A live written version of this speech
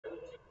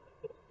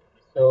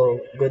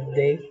So, good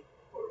day.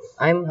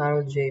 I'm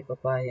Harold J.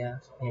 Papaya,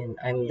 and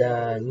I'm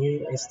the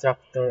new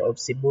instructor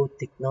of Cebu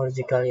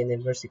Technological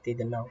University,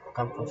 the now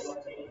campus.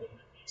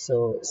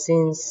 So,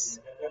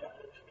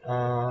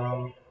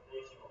 um,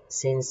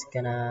 since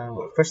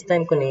first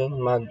time ko ni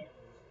mag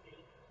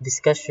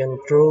discussion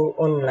through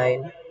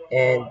online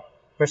and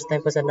first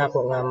time pa sa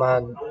nako nga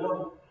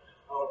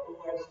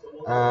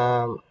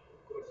um,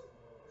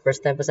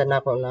 first time pa sa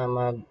nako nga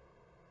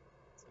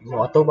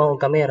moatubang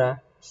og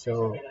kamera.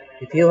 So,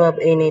 if you have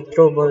any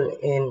trouble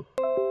in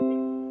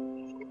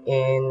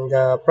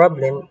the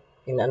problem,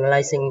 in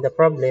analyzing the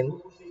problem,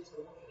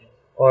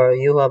 or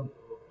you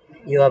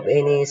have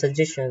any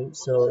suggestion,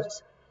 so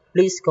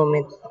please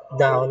comment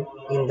down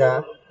in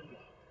the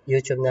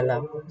YouTube na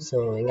lang.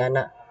 So, nga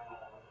na.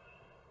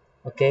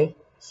 Okay?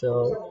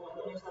 So,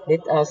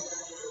 let us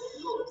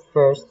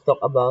first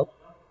talk about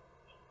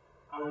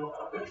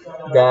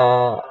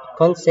the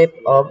concept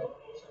of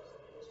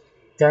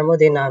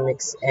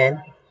thermodynamics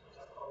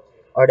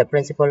or the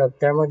principle of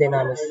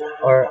thermodynamics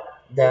or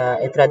the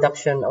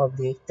introduction of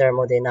the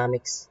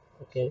thermodynamics.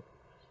 Okay?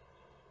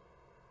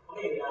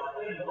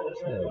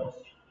 So,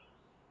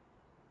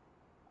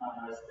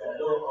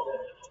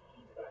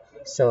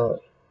 so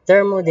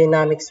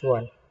thermodynamics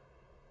 1.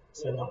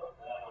 So,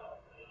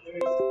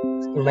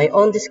 in my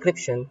own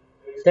description,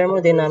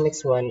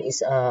 thermodynamics 1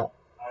 is a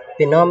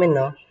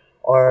phenomena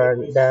or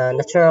the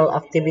natural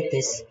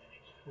activities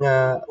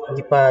nga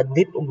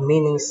gipa-deep og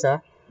meaning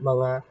sa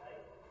mga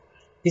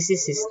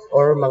physicist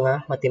or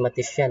mga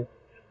mathematician.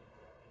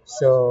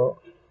 So,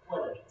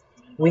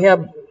 we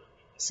have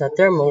sa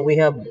thermo,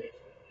 we have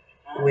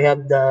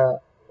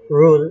the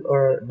rule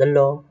or the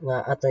law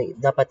nga ato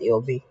dapat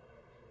i-obey.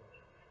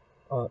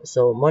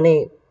 So,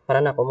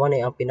 para nako mo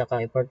ang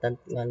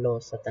pinaka-important nga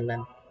law sa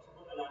tanan.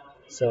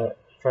 So,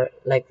 for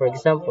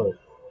example,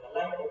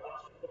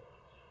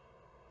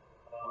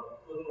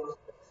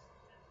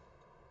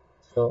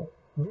 so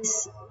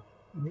this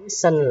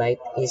sunlight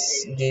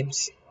is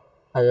gives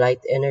a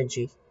light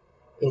energy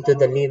into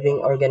the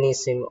living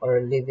organism or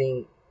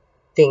living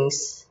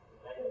things,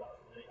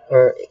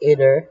 or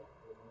either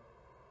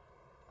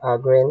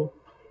green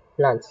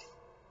plants,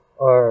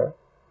 or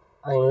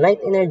ang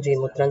light energy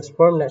mo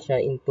transform na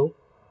siya into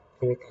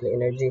chemical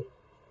energy.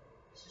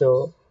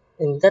 So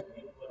in that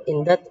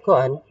in that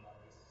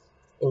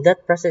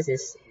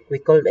processes we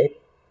call it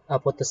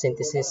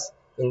photosynthesis.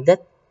 In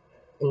that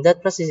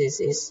processes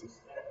is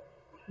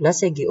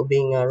nasa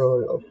giubing nga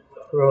role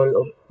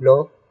of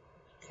law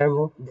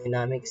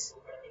thermodynamics,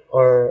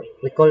 or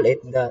we call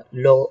it the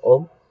law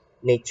of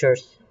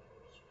natures.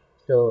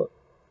 So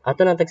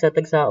ato nang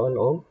tagsa-tagsaon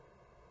og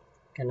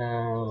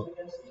kanang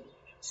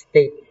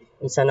state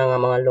unsa na nga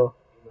mga law.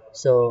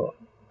 So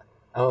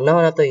ang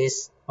unahon nato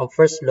is ang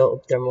first law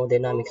of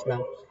thermodynamics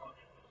lang.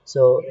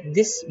 So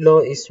this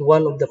law is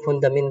one of the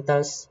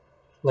fundamentals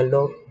nga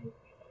law.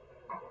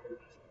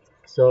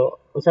 So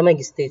unsa may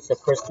gi-state sa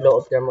first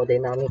law of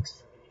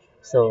thermodynamics?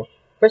 So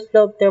first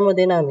law of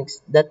thermodynamics,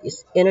 that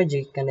is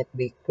energy cannot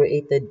be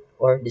created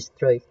or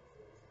destroyed.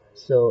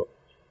 So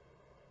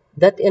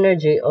that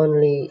energy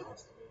only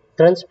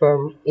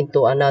transform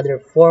into another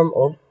form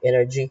of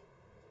energy.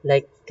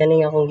 Like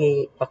kani akong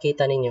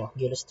gipakita ninyo,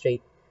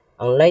 gi-illustrate.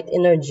 Ang light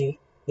energy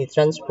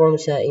ni-transform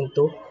siya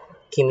into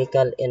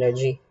chemical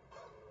energy.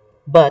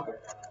 But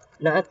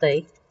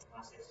naatay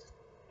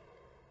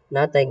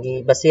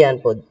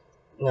gibasihan pod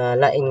nga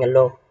lain nga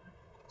law.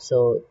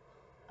 So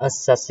as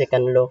sa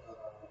second law.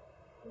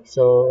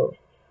 So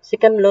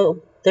second law of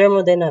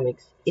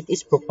thermodynamics, it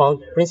is profound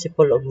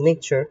principle of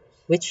nature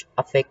which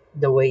affect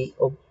the way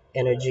of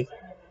energy.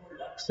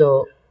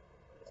 So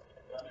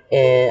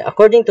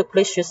according to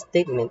Clausius'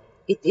 statement,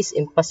 it is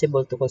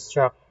impossible to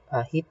construct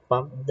a heat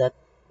pump that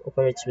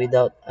operates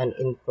without an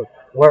input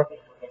work.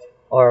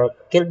 Or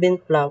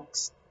Kelvin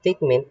Planck's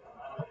statement,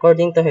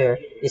 according to her,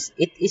 is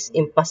it is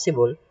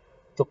impossible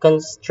to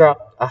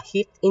construct a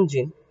heat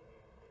engine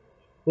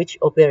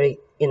which operates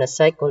in a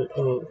cycle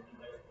and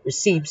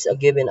receives a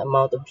given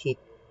amount of heat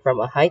from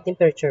a high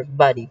temperature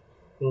body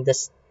and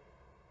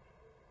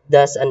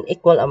does an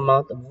equal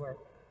amount of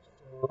work.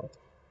 So,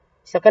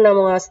 sa kanang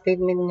mga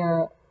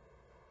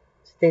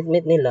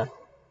statement nila,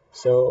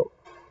 so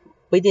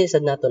pwede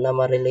sad nato na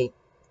ma-relate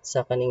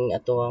sa kaning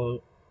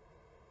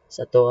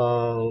sa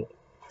atoang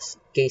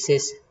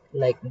cases,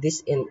 like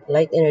this in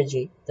light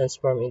energy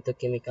transform into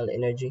chemical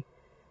energy.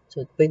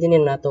 So pwede ni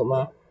nato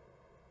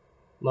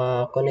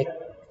ma-connect.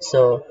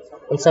 So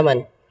unsa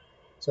man,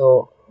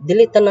 so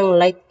dili tanang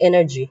light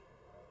energy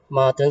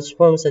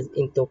ma-transform sa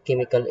into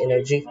chemical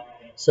energy.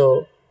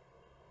 So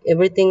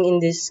everything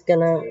in this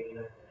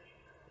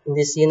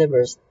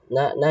universe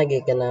na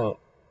kanang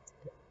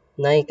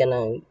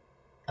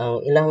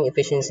ang ilang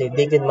efficiency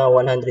di gid ma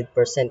 100%.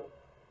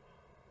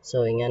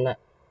 So nga na.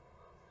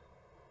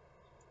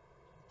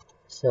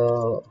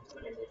 So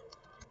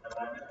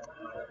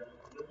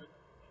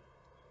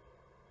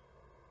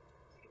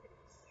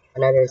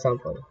another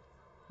example,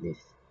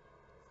 this.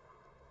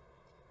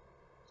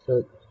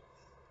 So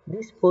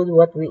this food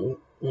what we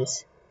eat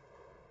is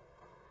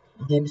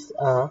gives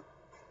a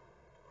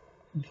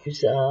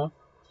gives a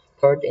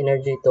stored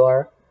energy to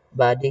our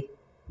body,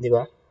 di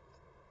ba?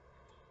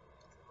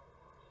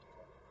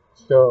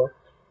 So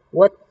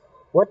what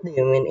what do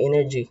you mean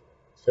energy?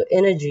 So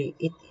energy,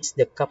 it is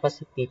the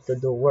capacity to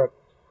do work.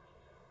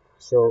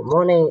 So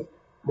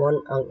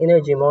ang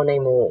energy mo na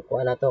mo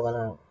kuha na to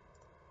kanang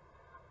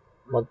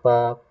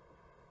magpa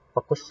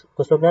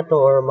kusog na to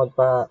or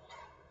magpa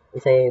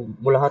isay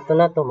bulahat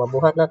na to,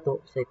 mabuhat na to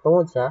say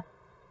tungod sa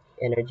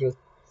energy.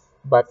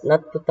 But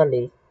not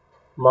totally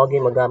mao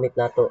gyud magamit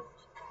nato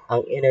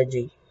ang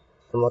energy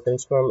na mo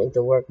transform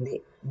into work,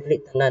 dili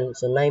tanan.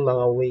 So nay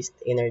mga waste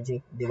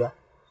energy, di ba?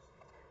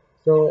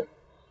 So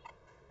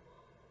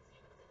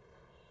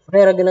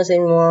pareha ra gyud na sa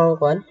imong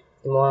kuan,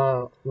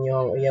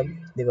 inyong uyab,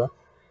 di ba?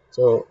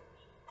 So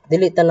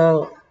dili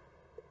tanang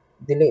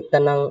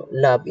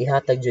lab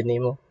ihatag jud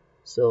nimo.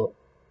 So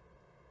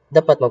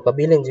dapat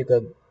magpabilin jud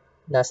kag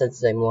nasa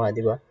sa imuha,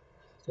 di ba?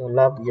 So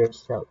love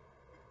yourself.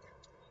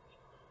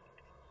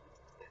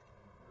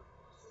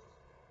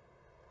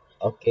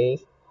 Okay?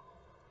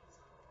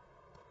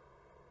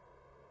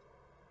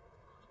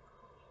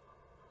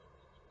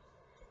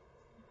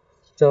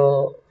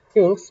 So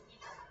since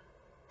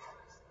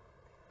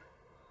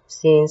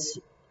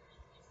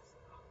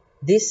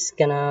this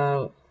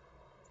kanang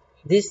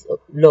this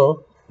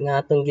law nga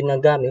atong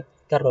ginagamit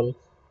karon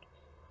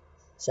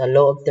sa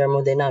law of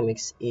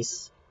thermodynamics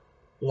is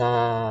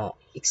na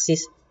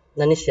exist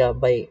na ni siya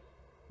by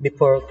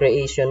before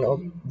creation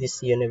of this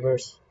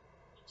universe.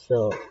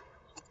 So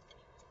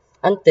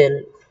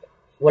until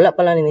wala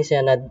pa lang ni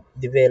siya na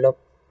develop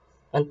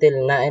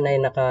until naay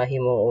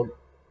nakahimo og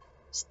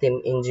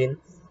steam engine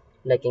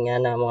like nga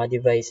na mga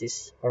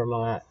devices or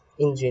mga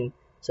engine.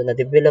 So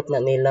na-develop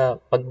na nila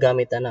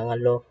paggamit ana nga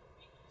law.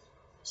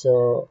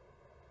 So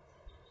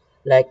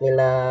like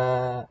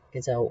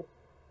kinsa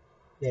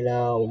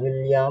nila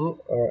William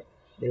or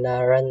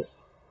nila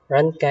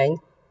Rankine,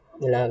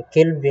 nila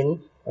Kelvin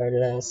or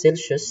nila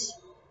Celsius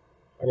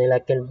or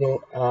nila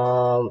Kelvin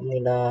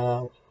nila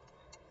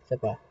sa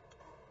pa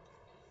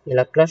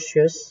nila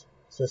Clausius.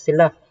 So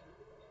sila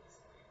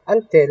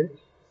until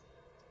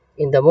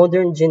in the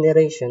modern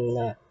generation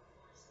na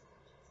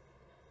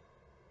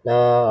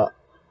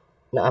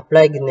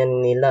na-apply gid na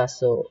nila.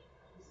 So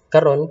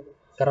karon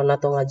karon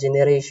nato nga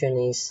generation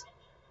is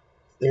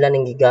ilan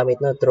ning gigamit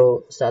no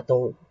through sa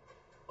atong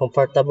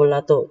comfortable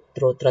nato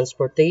through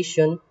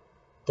transportation,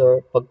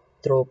 through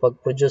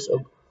pag-produce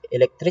og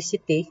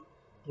electricity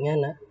nga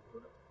na.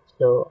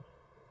 So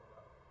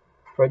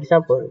for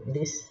example,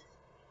 this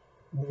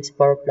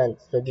power plant,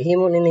 so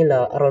gihimo ni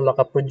nila aron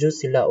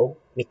maka-produce sila og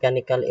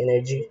mechanical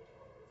energy.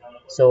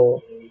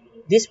 So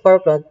this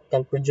power plant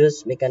can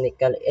produce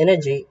mechanical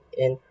energy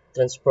and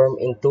transform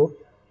into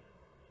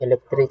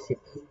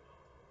electricity.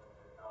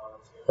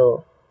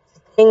 So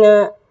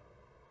kini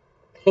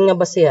nga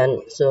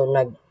basehan, so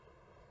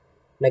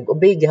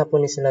nag-obey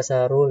gihapon ni sila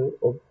sa rule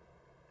of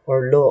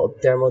or law of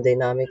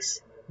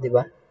thermodynamics, di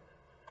ba?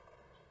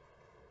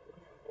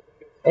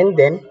 And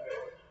then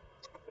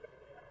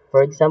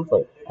for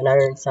example,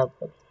 another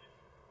example,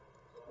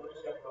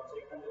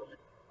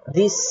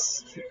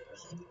 this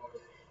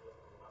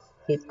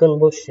heat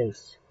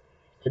combustions.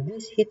 So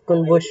these heat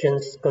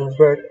combustions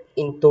convert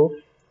into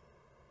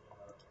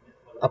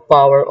a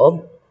power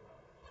of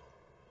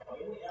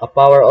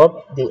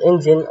the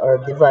engine or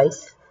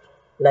device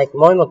like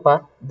mo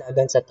magpa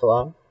dagan sa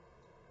tuang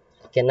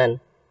sakyanan.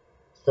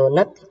 So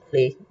not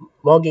only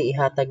mo gi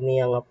ihatag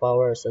niya nga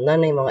power. So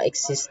nanay mga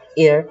exist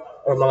air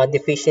or mga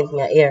deficient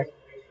nga air.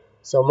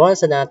 So mo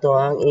sa nato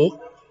ang i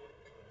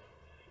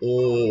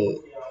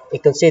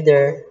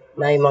i-consider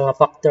na yung mga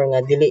factor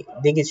nga dili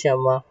siya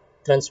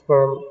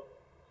ma-transform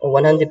o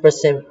 100%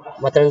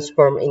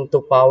 ma-transform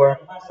into power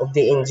of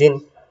the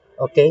engine.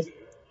 Okay?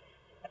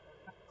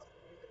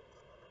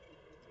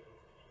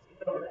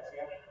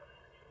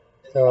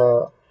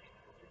 So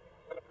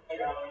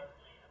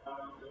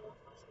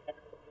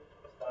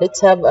let's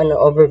have an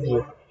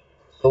overview.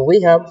 So we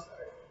have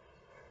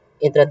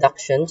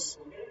introductions,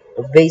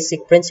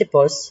 basic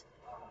principles,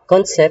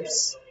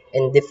 concepts,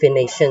 and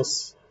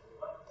definitions.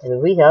 And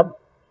we have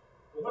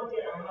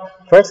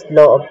first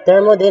law of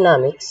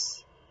thermodynamics,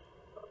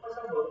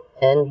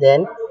 and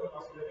then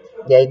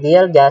the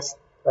ideal gas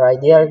or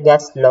ideal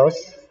gas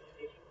laws,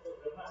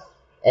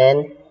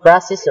 and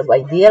process of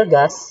ideal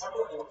gas,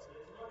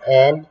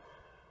 and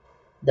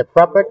the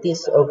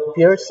properties of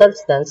pure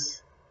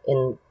substance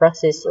in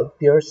process of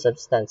pure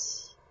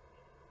substance.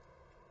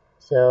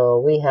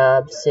 So we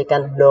have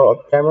second law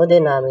of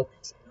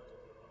thermodynamics,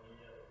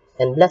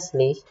 and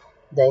lastly,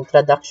 the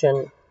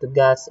introduction to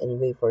gas and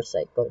vapor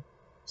cycle.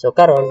 So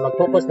karon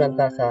mag-focus lang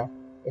ta sa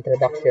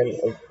introduction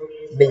of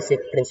basic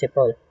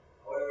principle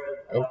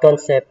and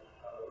concept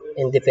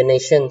and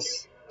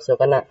definitions. So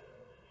kana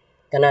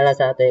lang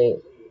sa ato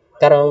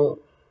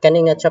karon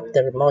kani nga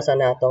chapter mao sa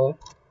natong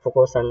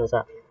fokusan no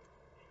sa.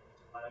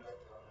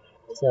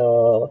 So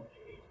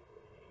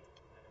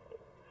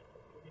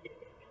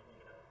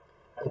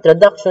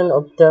introduction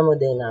of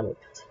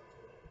thermodynamics.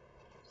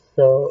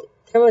 So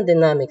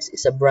Thermodynamics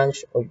is a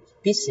branch of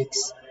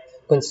physics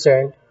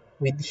concerned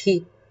with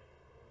heat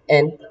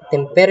and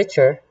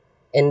temperature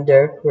and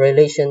their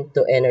relation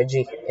to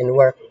energy and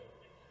work.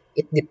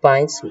 It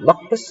defines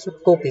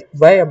macroscopic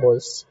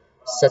variables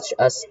such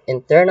as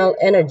internal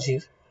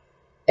energy,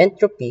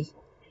 entropy,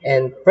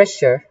 and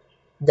pressure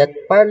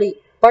that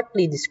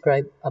partly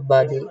describe a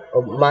body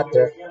of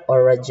matter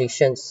or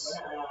radiations.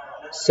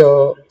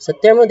 So, sa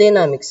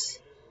thermodynamics,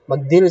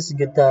 magdeals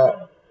gyud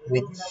ta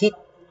with heat,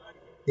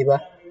 di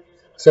ba?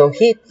 So,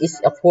 heat is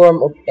a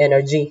form of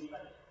energy.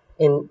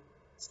 In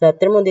sa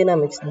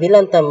thermodynamics, di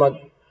ra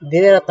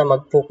ta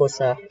mag-focus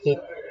sa heat.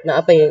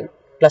 Naapay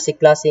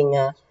klase-klase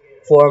nga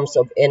forms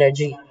of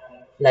energy.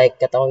 Like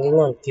katawang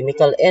ingon,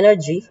 chemical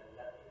energy,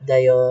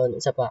 dayon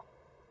sa pa,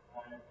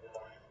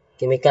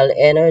 chemical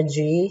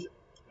energy,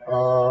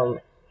 um,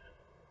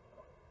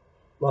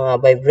 mga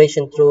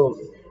vibration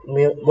through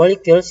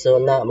molecules,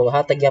 so na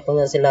maghatag yapon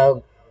na sila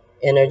og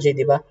energy,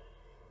 di ba?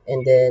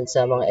 And then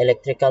sa mga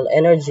electrical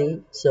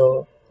energy,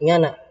 so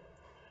nga na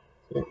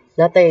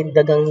natay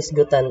dagang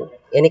hisgutan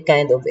any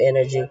kind of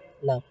energy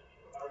lang,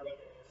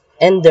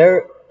 and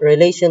their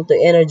relation to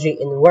energy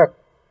in work.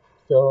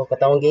 So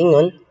katawang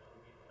giingon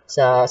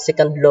sa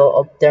second law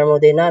of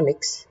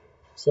thermodynamics,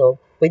 so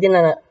pwede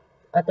na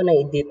ato na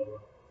i-deep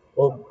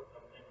og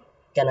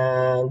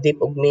kanang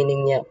deep og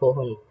meaning niya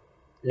pohon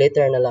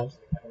later na lang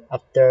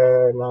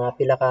after mga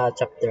pila ka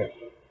chapter.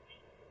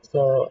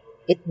 So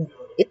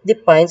it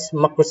defines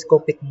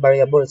macroscopic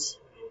variables.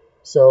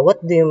 So what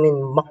do you mean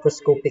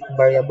macroscopic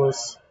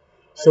variables?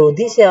 So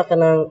di siya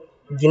kanang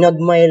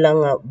ginagmay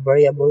lang nga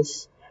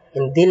variables,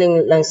 hindi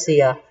lang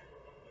siya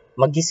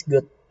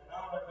magisgot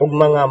og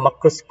mga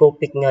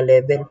macroscopic nga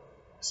level.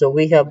 So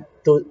we have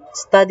to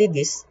study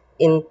this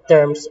in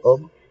terms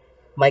of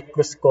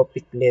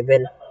microscopic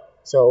level.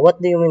 So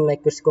what do you mean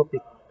microscopic?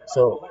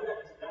 So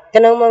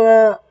kanang mga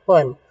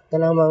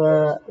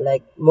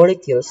like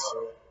molecules.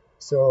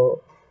 So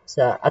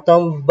sa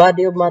atong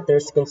body of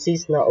matters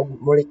consists na og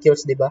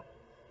molecules, di ba?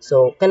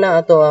 So kana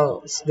ato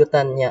ang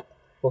isgutan niya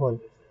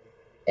pohon.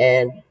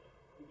 And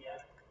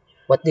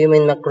what do you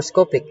mean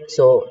macroscopic?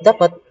 So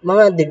dapat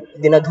mga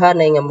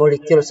dinaghanay nga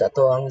molecules sa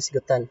ato ang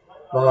isgutan.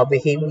 Mga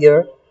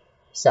behavior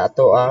sa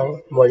ato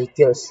ang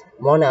molecules.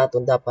 Mao na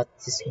atong dapat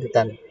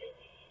isgutan.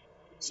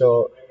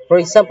 So for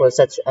example,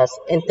 such as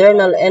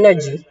internal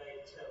energy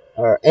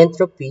or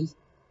entropy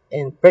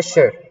and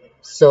pressure.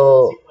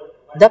 So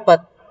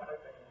dapat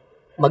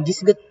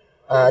magisgot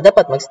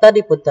dapat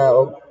mag-study pud ta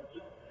og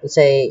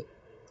unsay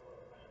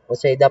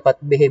dapat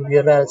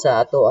behavioral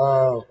sa ato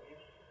ang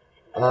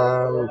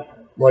um,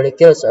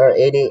 molecules or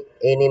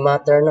any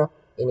matter, no,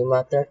 any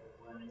matter.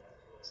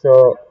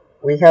 So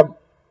we have,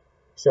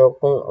 so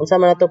kung unsa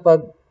man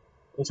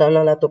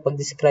nato pag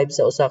describe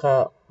sa usa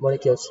ka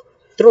molecules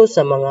through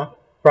sa mga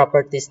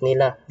properties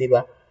nila, di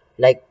ba?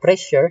 Like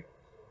pressure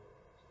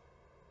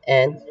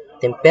and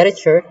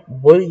temperature,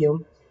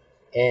 volume,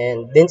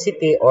 and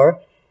density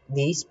or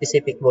the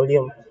specific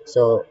volume.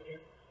 So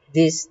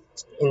this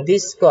in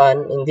this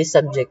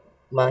subject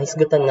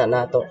mahisgutan na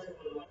nato.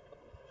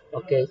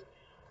 Okay.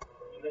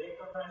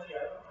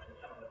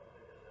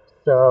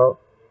 So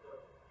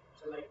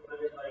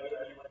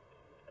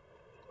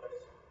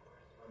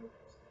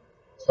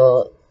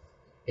so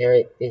here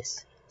it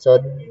is. So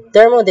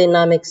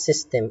thermodynamic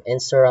system and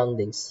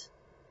surroundings.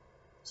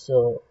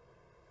 So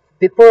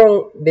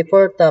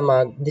before ta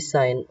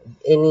mag-design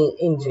any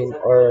engine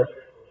or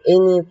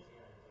any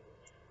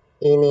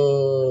any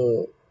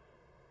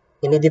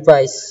any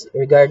device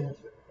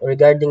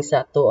regarding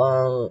sa ato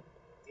ang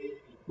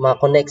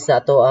ma-connect sa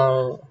ato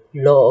ang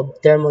law of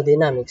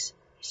thermodynamics,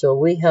 so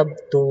we have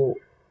to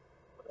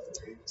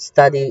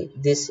study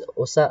this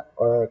usa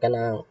or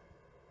kanang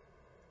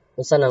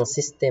usa ng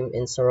system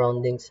and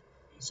surroundings.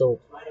 So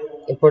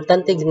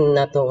importante gid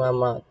nato nga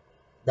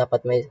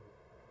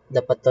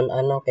dapat ton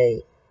ano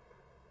kay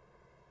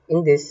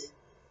in this,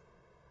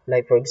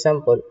 like for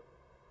example,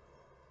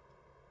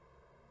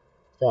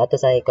 so ato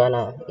sa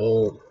na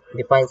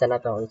i-define sa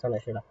nato unsa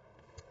na sila.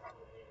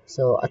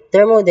 So a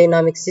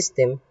thermodynamic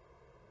system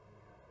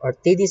or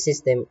TD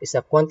system is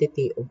a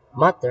quantity of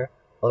matter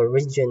or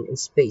region in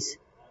space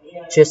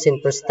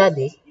chosen for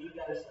study.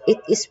 It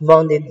is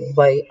bounded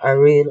by a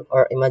real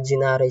or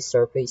imaginary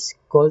surface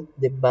called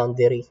the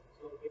boundary,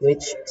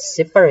 which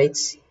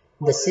separates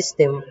the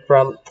system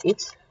from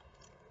its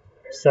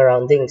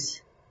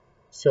surroundings.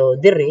 So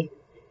diri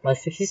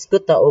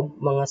masuhisgot ta og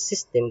mga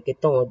system kay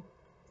tungod,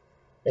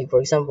 like for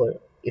example,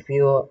 if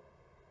you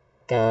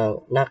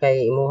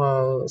nakay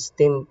imuhang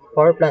steam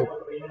power plant,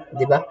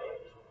 di ba?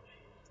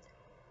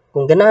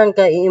 Kung ganahan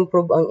ka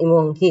i-improve ang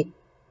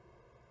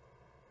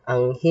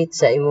heat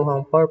sa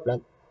imuhang power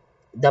plant,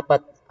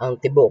 dapat ang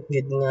tibuok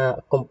gyud nga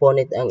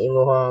component ang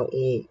imuhang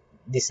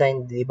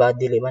i-design, di ba,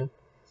 dili man.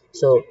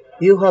 So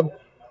you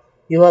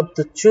have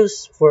to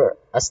choose for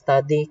a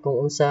study kung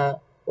unsa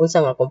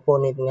nga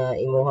component nga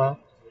imuha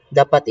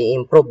dapat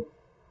i-improve.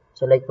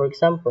 So like for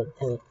example,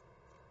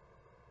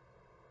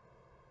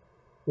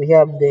 we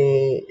have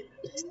the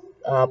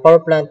power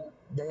plant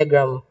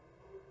diagram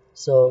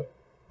So,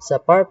 sa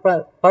power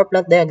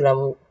plant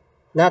diagram,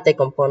 natay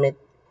component,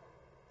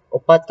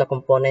 upat ka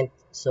component.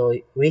 So,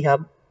 we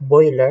have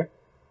boiler,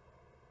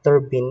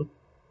 turbine,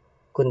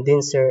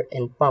 condenser,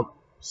 and pump.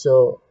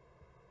 So,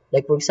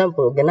 like for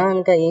example,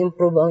 ganahan ka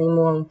i-improve ang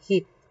imong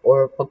heat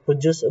or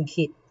pag-produce og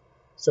heat.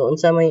 So,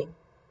 unsa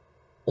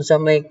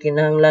may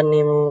kinahanglan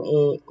nimong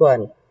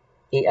i-kuan,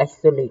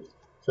 i-isolate.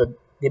 So,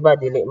 di ba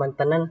dili man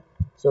tanan.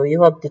 So,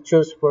 you have to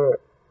choose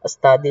for a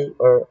study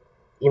or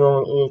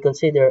imong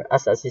i-consider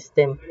as a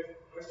system.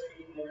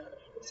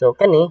 So,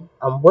 kani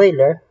ang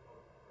boiler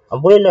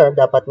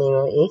dapat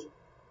nimo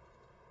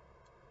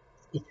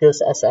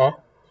i-choose as a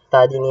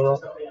study nimo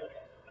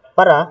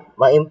para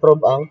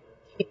ma-improve ang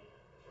heat.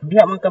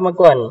 Diha man ka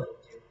magkuan,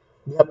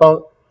 diha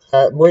pa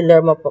sa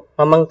boiler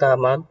pamangka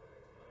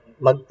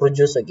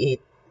mag-produce og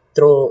heat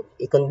through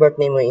i-convert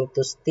nimo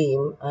into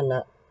steam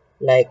ana,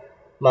 like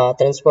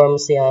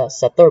ma-transform siya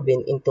sa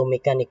turbine into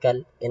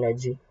mechanical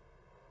energy.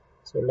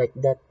 So like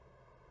that.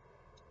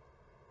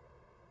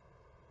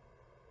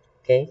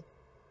 Okay.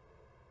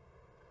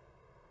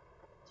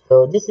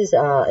 So this is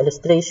a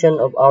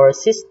illustration of our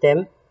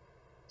system.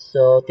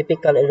 So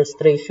typical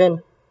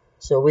illustration.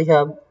 So we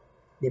have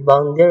the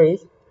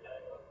boundary,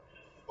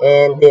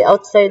 and the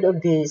outside of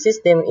the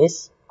system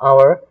is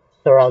our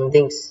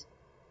surroundings.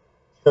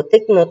 So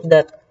take note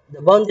that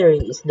the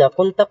boundary is the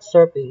contact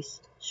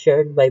surface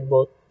shared by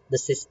both the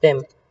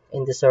system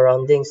and the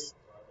surroundings.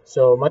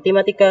 So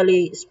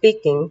mathematically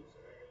speaking,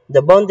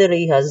 the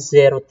boundary has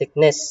zero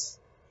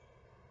thickness,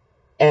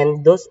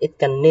 and thus it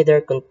can neither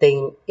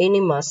contain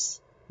any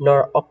mass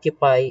nor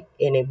occupy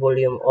any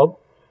volume of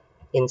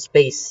in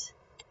space.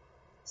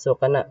 So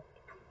kana.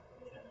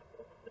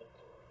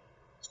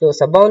 So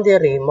sa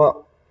boundary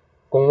mo,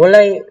 kung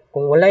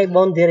walay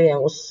boundary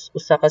ang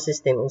usa ka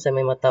system, unsa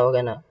may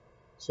matawag na.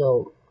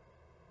 So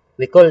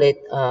we call it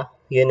a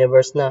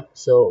universe na.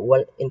 So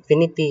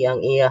infinity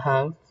ang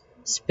iyahang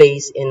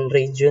space and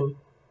region.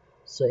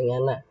 So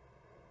ingana.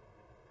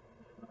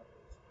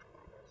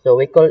 So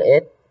we call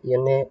it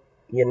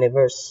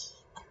universe.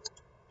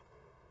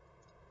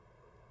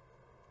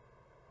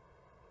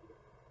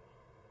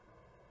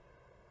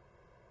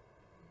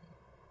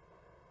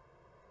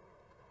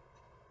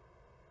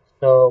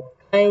 So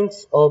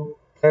kinds of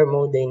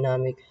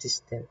thermodynamic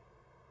system.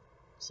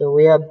 So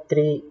we have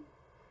three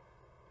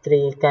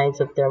kinds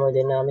of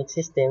thermodynamic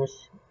systems.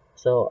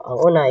 So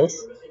ang una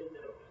is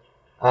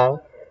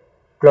ang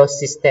closed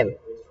system.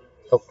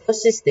 So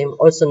closed system,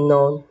 also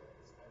known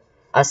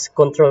as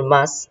control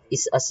mass,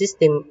 is a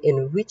system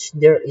in which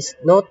there is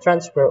no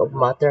transfer of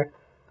matter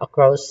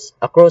across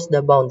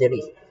the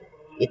boundary.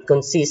 It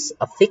consists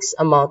a fixed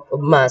amount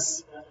of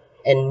mass,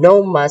 and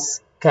no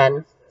mass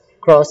can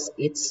cross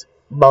its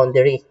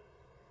boundary.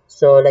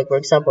 So like for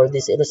example,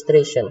 this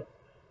illustration.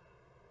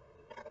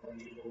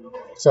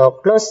 So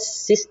closed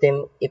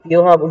system, if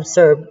you have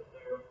observed,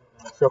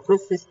 so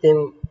closed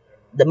system,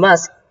 the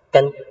mass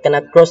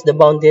cannot cross the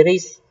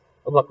boundaries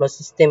of a closed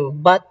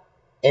system, but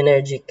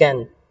energy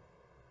can,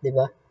 di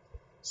ba?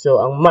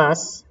 So ang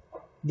mass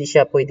di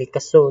siya pwede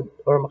kasod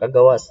or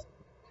makagawas,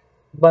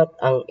 but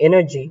ang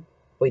energy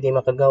pwede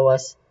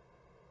makagawas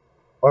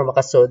or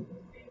makasod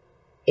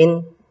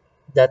in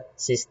that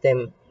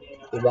system,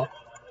 di ba?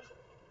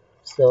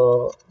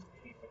 So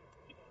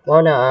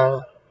mao na ang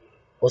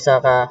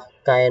usa ka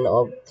kind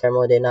of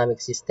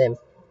thermodynamic system.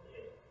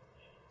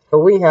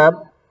 So we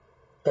have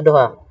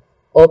kaduha,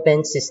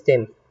 open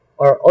system,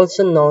 or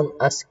also known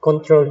as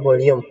control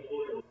volume,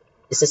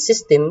 is a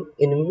system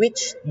in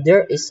which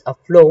there is a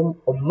flow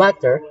of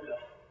matter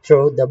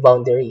through the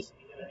boundary.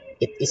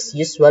 It is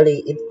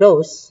usually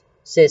enclosed,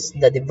 says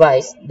the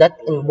device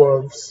that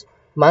involves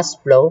mass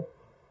flow,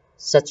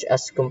 such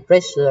as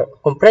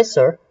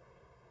compressor,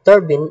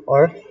 turbine,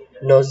 or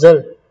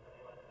nozzle.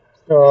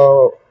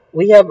 So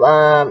we have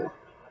a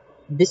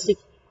basic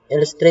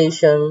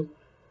illustration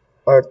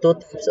or two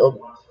types of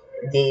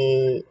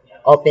the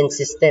open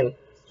system.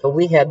 So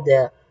we have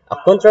the a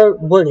control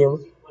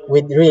volume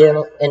with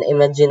real and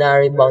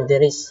imaginary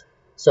boundaries.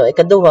 So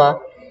ikaduha,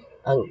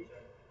 ang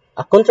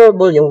a control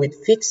volume with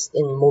fixed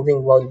and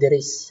moving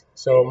boundaries.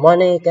 So mo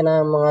na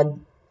kana mga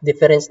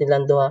difference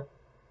nilang duha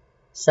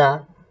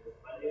sa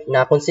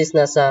na consist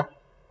na sa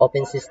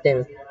open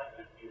system.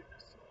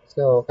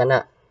 So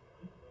kana.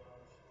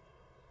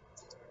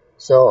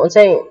 So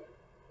unsay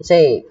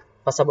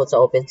pasabot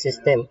sa open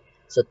system.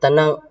 So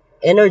tanang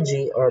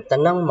energy or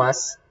tanang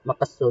mass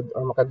makasud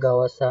or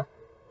makagawa sa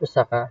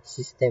usa ka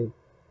system.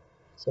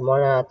 So mo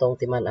na atong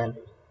timan-an.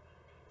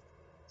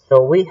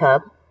 So we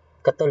have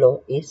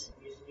katulo is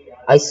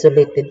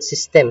isolated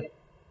system.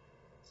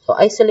 So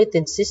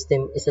isolated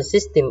system is a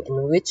system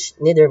in which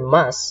neither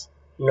mass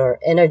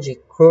nor energy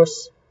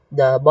cross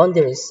the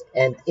boundaries,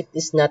 and it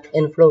is not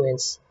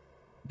influenced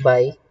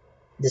by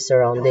the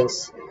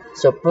surroundings.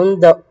 So from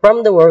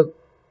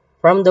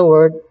the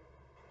word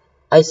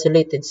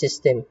isolated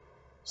system.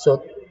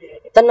 So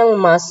tanang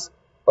mass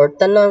or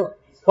tanang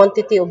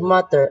quantity of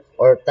matter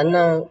or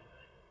tanang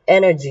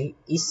energy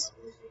is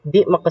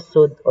di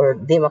makasud or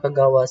di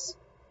makagawas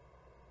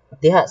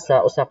diha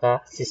sa usa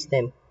ka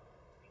system.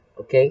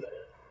 Okay?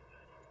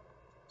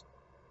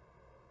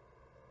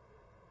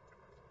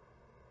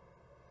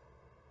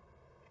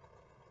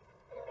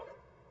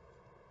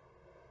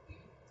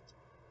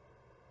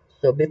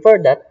 So before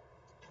that,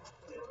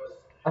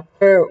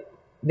 after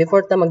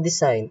before ta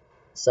mag-design,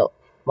 so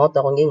mao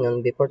ta kung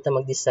gingon before ta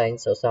mag-design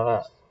sa usa ka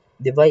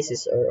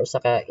devices or usa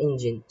ka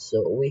engine,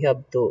 so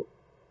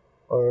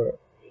or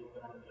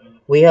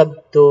we have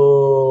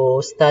to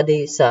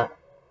study sa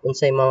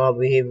unsay mga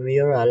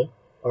behavioral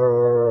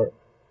or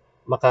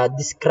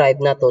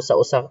maka-describe nato sa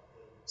usa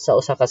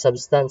ka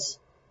substance.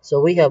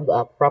 So we have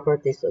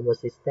properties of a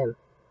system.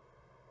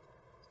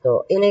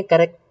 So any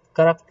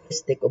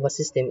characteristic of a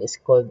system is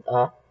called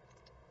a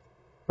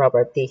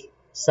property.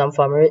 Some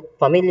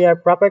familiar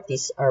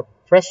properties are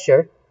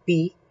pressure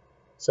P,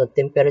 so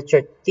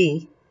temperature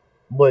T,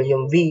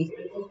 volume V,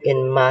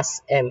 and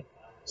mass M.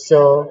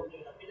 So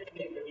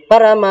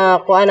para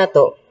makuha na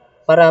to,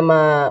 para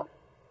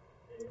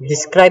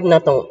ma-describe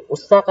na tong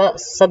usa ka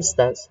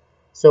substance,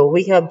 so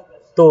we have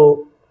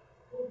to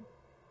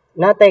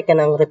natay ka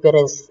ng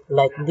reference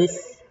like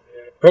this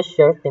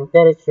pressure,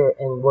 temperature,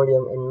 and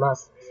volume and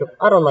mass. So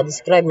aron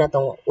ma-describe na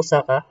tong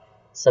usa ka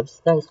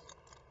substance.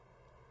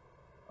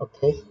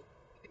 Okay?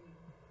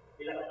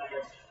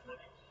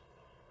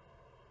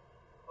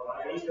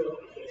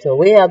 So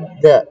we have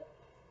the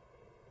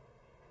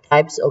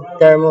types of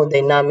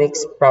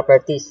thermodynamics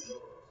properties.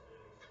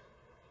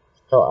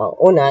 So ang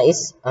una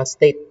is ang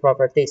state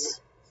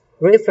properties.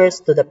 Refers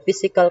to the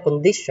physical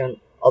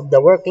condition of the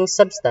working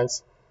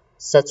substance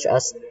such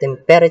as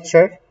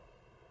temperature,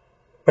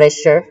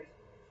 pressure,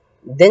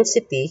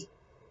 density,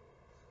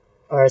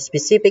 or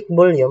specific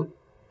volume,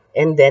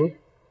 and then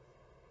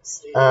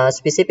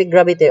specific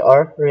gravity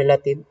or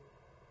relative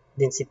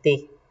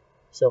density.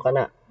 So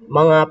kana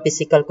mga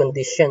physical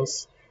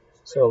conditions.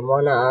 So mo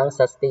na ang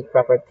sa state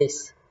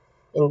properties.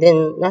 And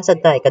then nasa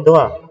tayo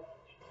kaduha,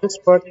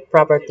 transport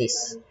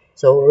properties.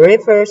 So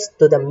refers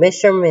to the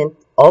measurement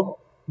of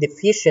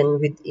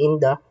diffusion within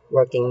the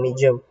working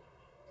medium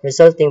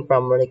resulting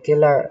from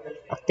molecular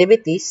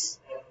activities,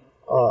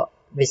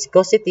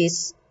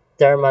 viscosities,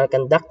 thermal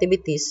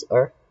conductivities,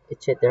 or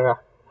etc.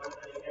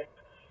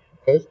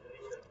 Okay?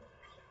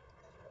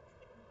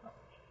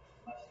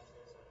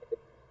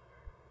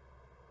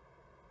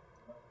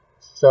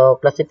 So,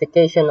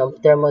 classification of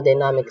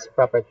thermodynamics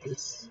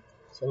properties.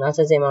 So,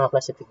 nasa sa mga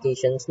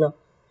classifications, no?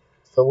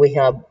 So, we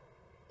have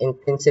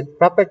intensive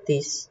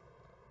properties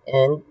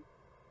and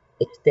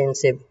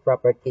extensive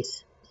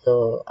properties.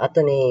 So,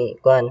 ato ni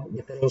kuan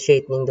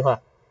differentiate ning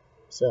duha.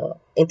 So,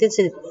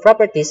 intensive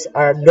properties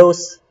are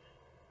those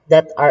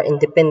that are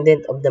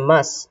independent of the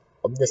mass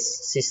of the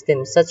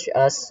system such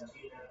as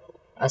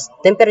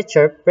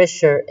temperature,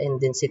 pressure, and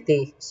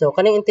density. So,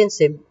 kaning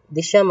intensive, di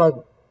siya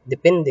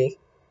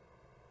magdepende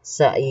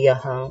sa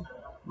iyahang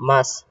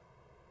mass.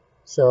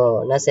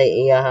 So, nasa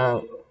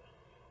iyahang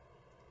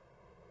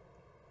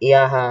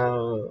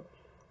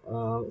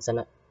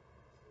sana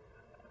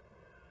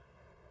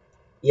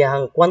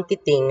iyahang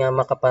quantity nga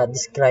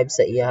makapa-describe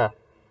sa iyaha.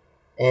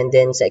 And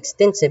then sa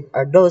extensive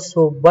are those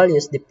whose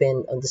values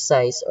depend on the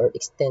size or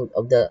extent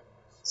of the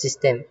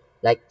system,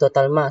 like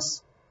total mass.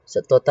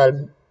 So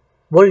total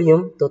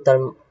volume,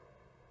 total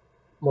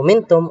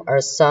momentum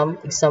are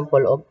some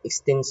example of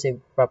extensive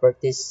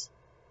properties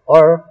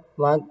or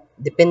mag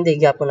depende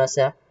gyapon na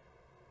sa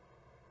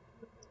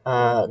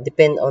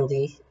depend on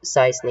the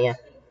size niya.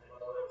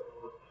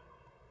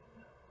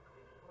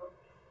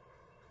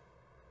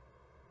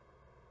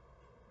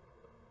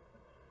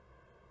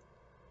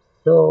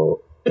 So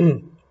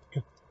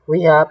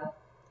we have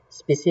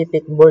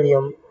specific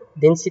volume,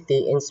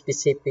 density, and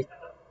specific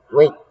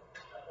weight.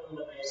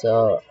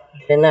 So,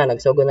 dili na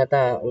nagsugod na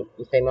ta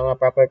kay mga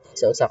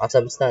properties sa usa ka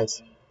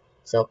substance.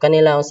 So,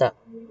 kanila sa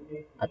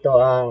ato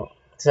ang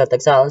sa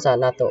tagsaon sa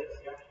nato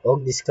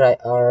og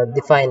describe or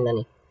define na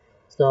ni.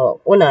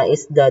 So, una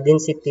is the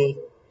density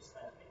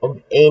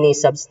of any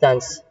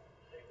substance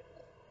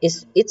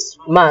is its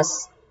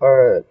mass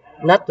or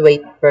not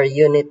weight per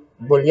unit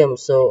volume.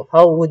 So,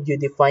 how would you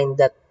define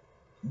that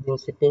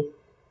density?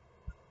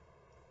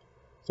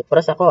 So,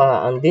 para sa ako,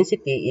 ang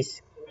density is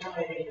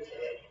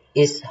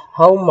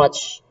how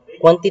much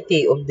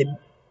quantity of the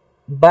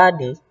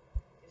body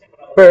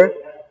per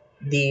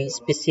the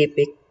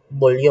specific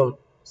volume.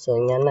 So,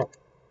 nga na.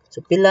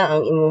 So, pila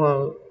ang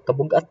imuhang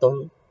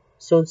kabug-aton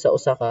sud sa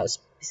usa ka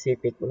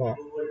specific na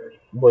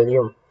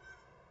volume.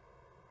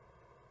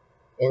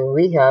 And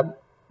we have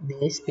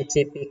the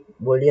specific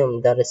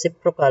volume, the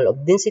reciprocal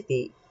of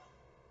density,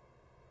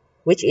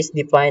 which is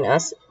defined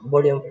as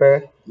volume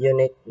per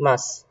unit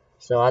mass.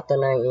 So, ato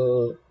na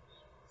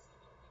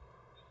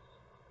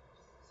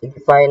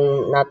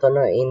i-define nato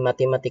no in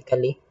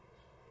mathematically.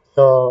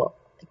 So,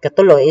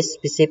 katulo is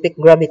specific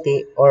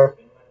gravity or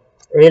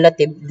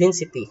relative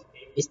density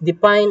is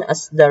defined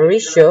as the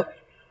ratio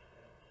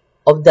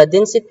of the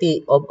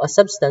density of a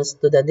substance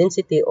to the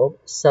density of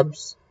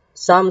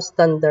some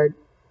standard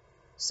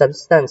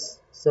substance.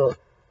 So,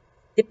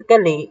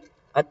 typically,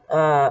 at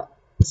a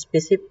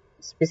specific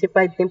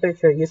specified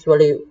temperature,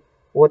 usually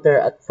water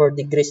at 4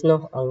 degrees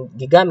no ang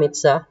gigamit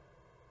sa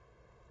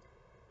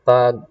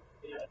pag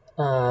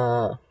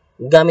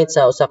gamit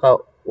sa usa ka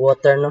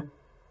water no.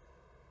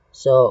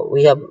 So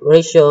we have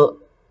ratio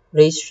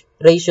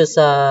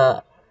sa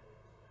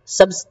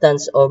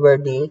substance over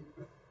the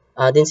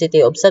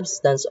density of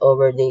substance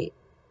over the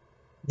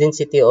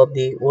density of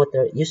the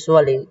water.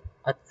 Usually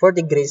at 4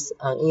 degrees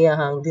ang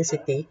iyahang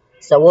density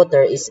sa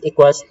water is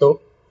equals to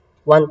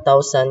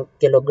 1,000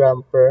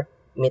 kilogram per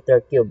meter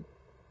cube.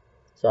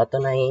 So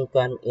ato na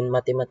hingkuan in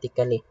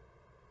mathematically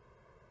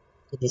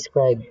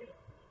i-describe.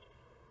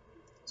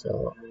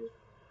 So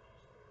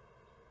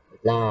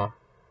wait lang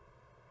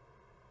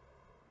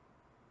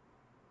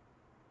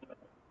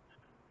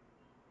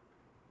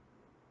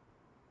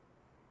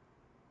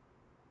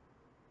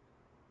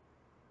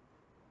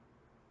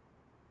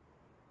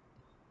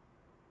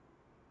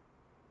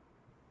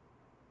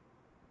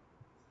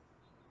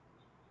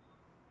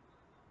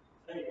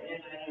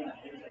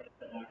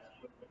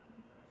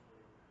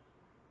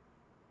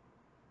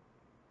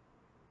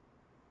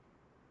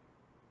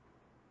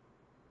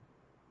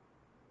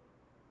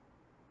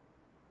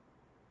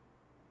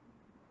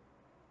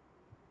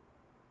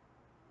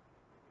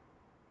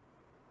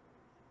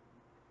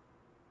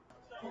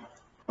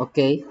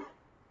Okay,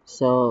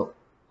 so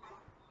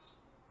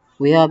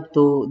we have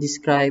to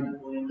describe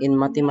in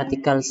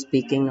mathematical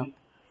speaking. No?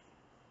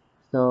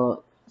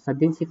 So sa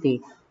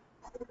density,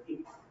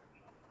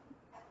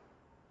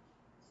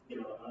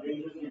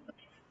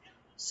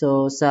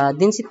 so sa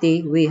density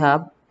we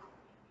have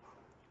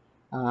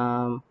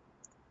um,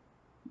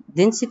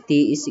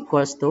 density is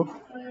equals to,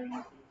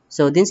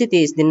 so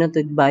density is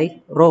denoted by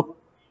rho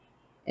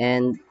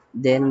and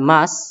then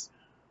mass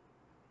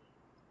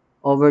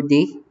over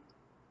the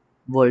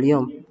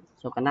volume.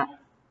 So kana.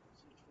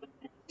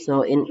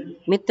 So in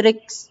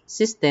metric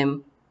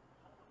system,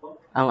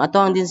 ang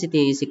ato ang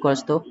density is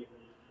equals to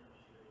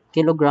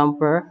kilogram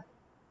per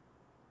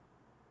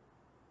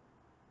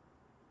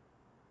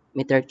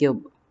meter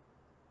cube.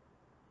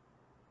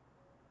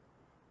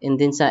 And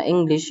then sa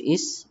English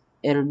is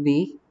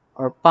LB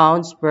or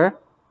pounds per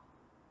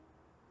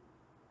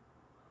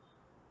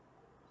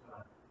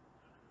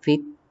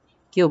feet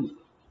cube.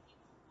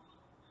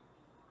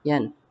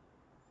 Yan.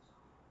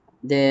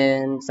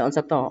 Then sa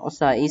unsa to?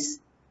 Usa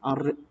is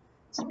ang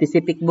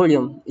specific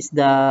volume is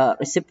the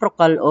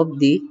reciprocal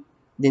of the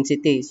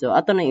density. So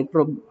ato na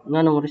i-prove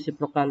nganong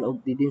reciprocal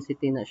of the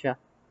density na siya.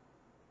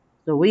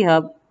 So we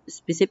have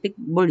specific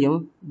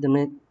volume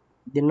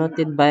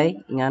denoted by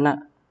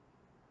ingana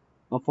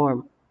nga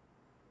form.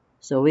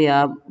 So we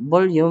have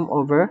volume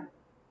over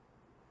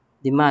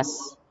the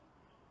mass.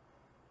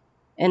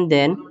 And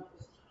then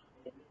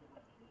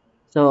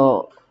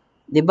so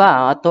di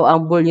ba ato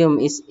ang volume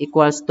is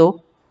equals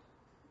to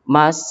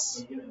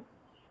mass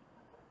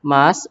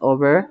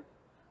over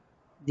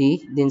the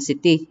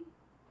density.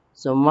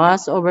 So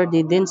mass over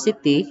the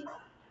density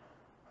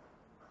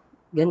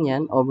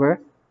ganyan over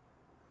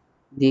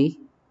the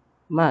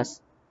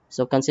mass.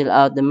 So cancel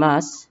out the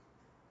mass.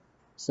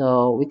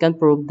 So we can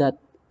prove that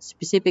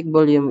specific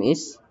volume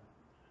is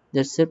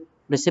the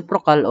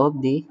reciprocal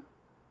of the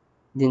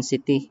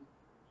density.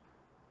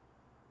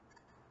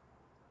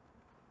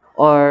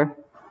 Or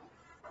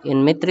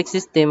in metric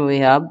system we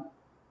have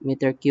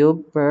meter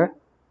cube per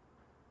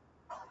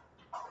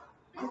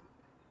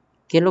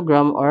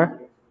kilogram,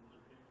 or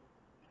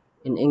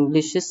in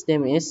English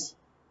system is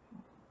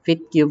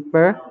feet cube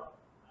per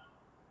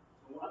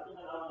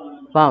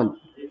pound.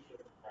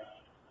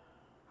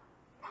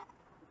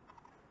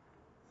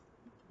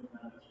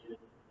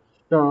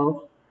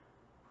 So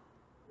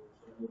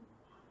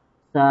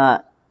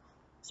sa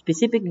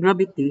specific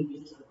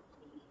gravity,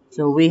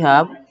 so we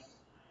have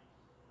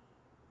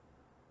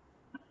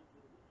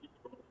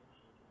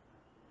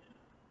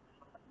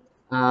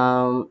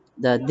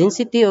the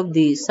density of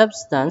the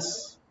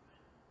substance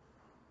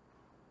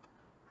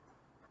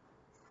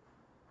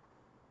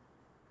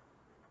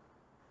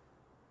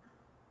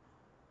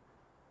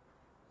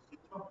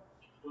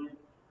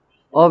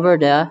over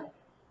the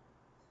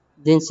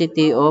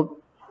density of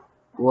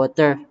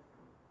water.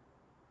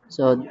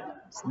 So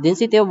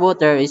density of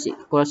water is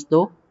equals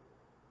to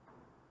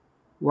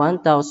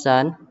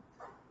 1,000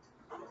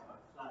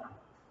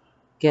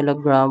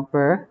 kilogram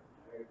per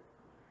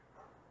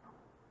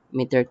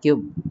meter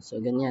cube.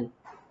 So ganyan.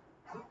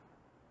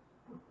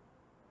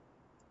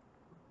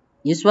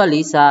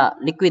 Usually sa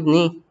liquid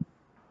ni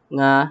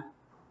nga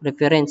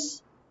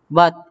reference.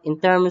 But in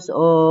terms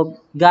of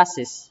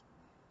gases,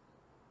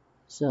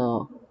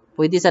 so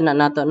pwede sana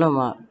nato no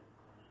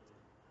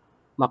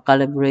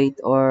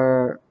ma-calibrate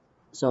or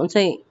so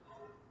unsa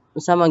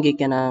man gyud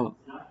kanang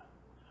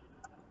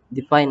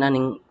define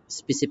aning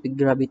specific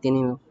gravity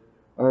nimo,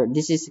 or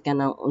this is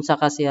kanang unsa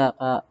ka siya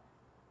ka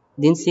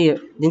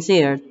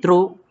denser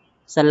through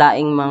sa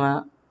laing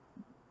mga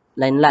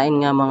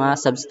lain-lain nga mga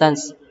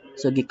substance.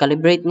 So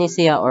gi-calibrate ni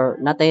siya or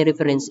natay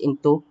reference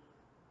into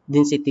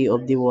density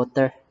of the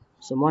water.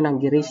 So mo nang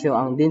gi-ratio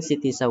ang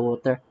density sa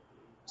water.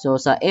 So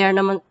sa air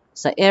naman,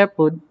 sa air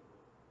pod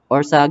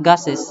or sa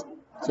gases,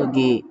 So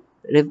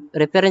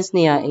reference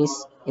niya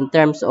is in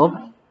terms of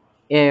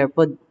air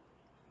pod.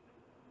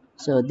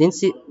 So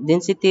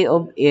density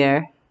of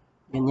air,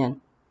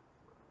 ganyan.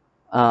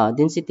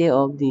 Density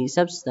of the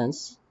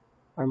substance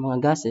or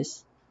mga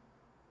gases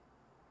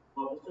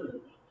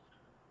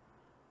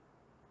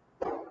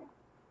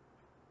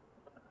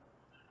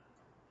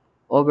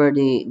over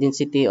the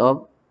density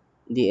of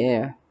the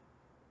air.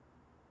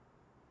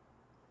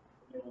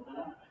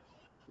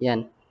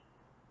 Yan.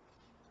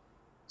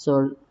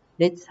 So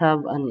let's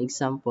have an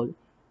example.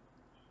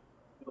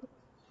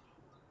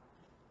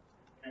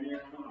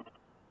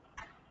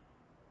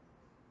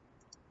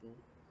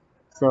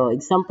 So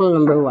example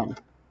number 1.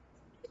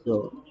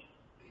 So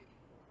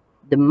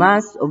the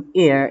mass of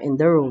air in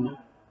the room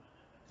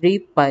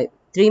 3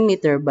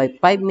 meter by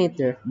 5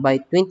 meter by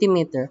 20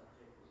 meter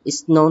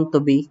is known to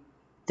be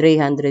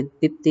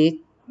 350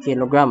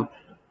 kilogram.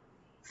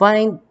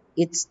 Find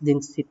its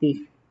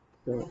density.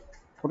 So,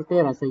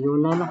 portera sa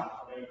yuna no.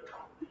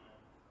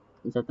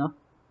 Isa to.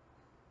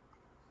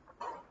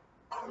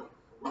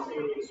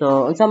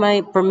 So, unsa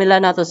may formula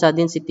nato sa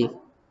density?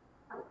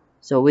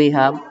 So, we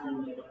have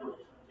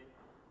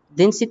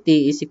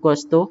density is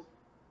equals to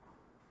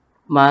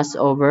mass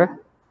over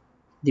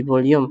the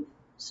volume.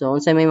 So,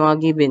 unsa may mga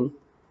given?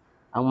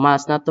 Ang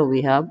mass nato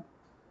we have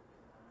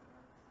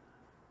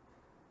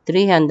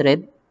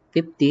 350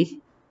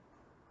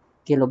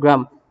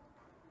 kilogram.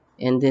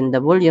 And then the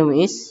volume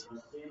is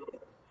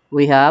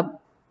we have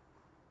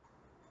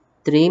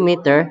 3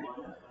 meter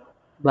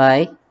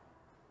by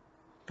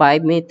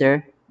 5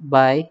 meter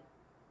by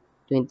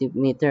 20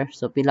 meter.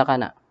 So, pila ka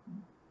na?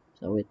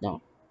 So, wait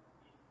lang.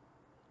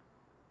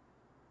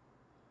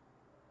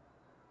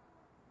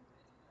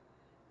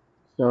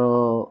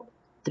 So,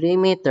 3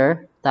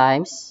 meter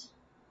times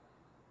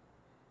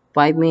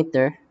 5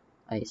 meter,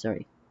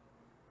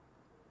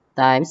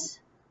 times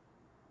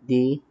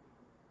the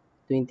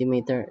 20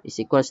 meter is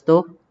equals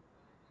to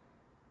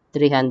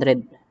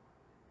 300.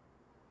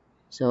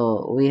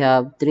 So, we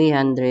have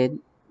 300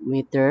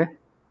 meter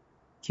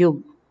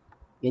cube.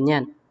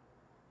 Ganyan.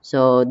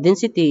 So,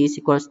 density is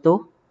equals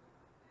to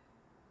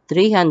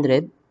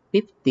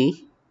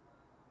 350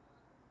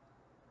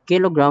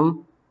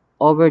 kilogram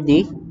over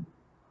the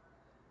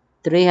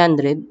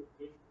 300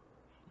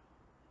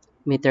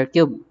 meter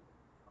cube.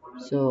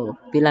 So,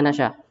 pila na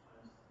siya?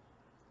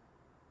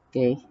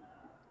 Okay.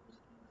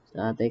 So,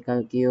 atay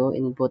calcu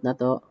input na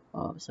to.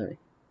 Oh, sorry.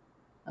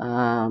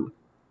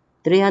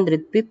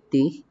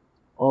 350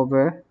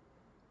 over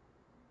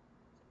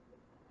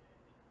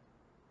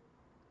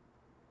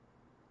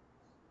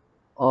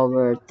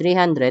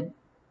 300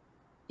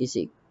 is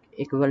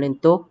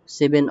equivalent to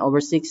 7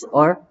 over 6,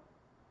 or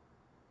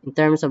in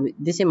terms of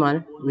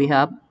decimal, we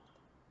have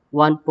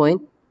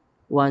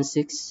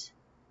 1.16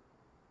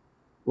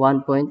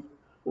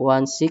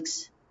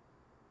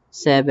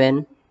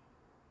 1.167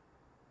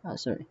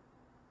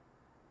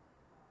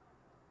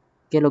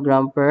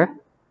 kilogram per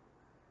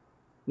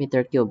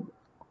meter cube.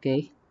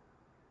 Okay.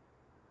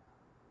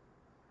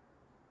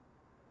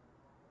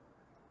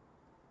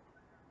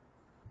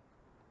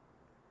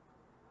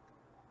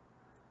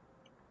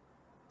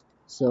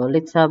 So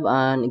let's have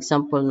an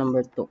example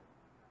number 2.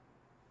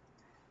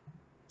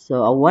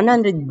 So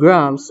 100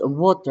 grams of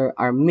water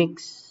are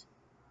mixed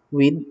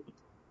with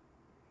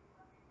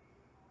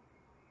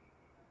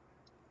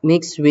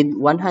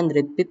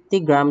 150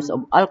 grams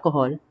of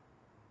alcohol,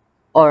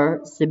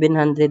 or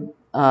 700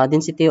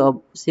 density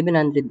of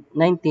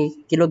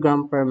 790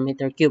 kilogram per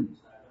meter cube.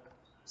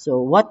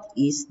 So what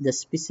is the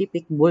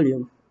specific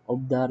volume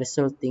of the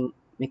resulting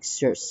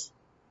mixtures,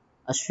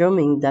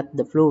 assuming that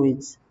the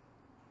fluids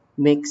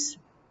mix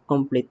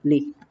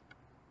completely?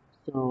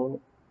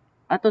 So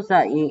ato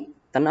sa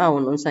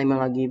tanawon unsay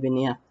mga given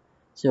niya.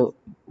 So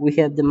we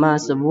have the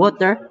mass of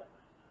water.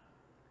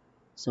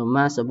 So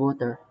mass of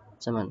water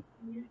sa man.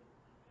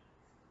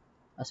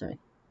 Sorry.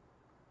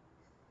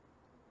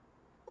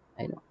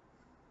 I know.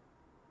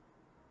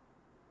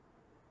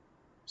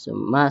 So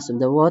mass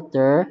of the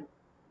water,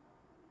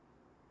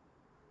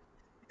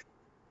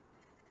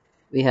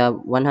 we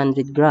have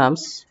 100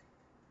 grams,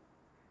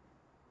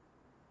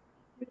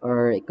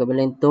 or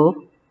equivalent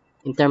to,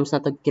 in terms na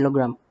to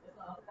kilogram,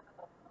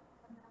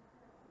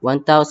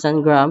 1,000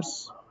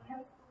 grams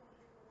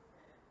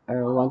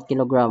or 1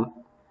 kilogram.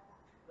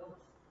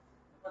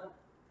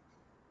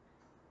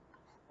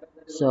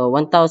 So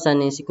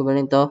 1,000 is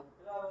equivalent to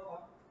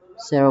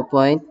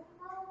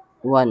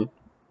 0.1.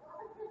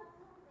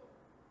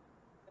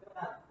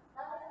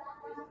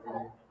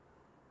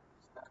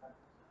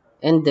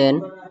 And then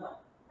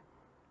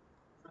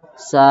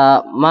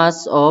sa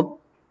mass of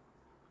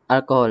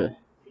alcohol,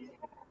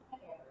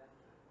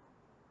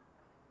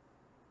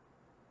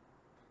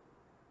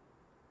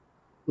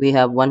 we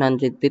have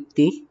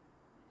 150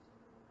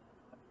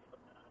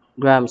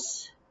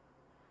 grams.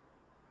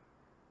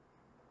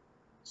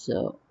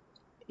 So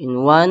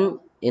in 1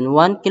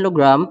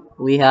 kilogram,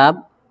 we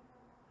have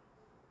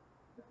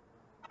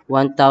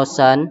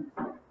 1,000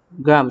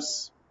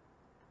 grams.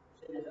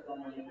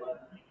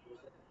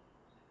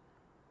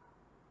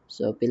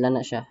 So, pila na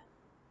siya.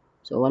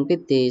 So,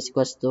 150 is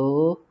equals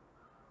to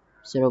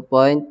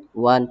 0.15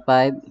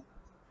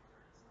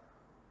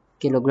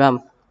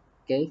 kilogram.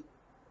 Okay?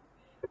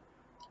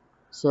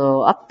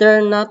 So,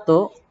 after na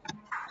to,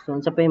 so,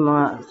 unsa pa yung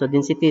mga, so,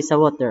 density sa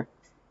water.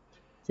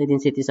 So,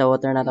 density sa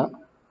water na to,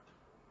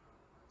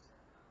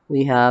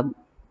 we have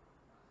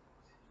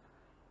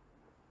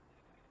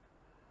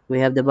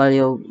the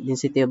value of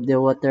density of the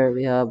water.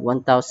 We have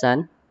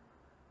 1,000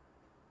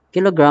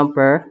 kilogram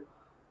per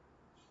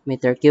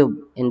meter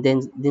cube. And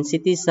then,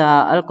 density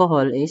sa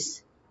alcohol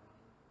is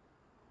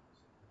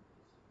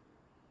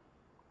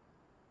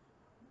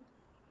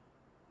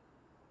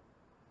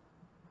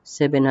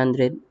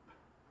 700,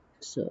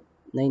 so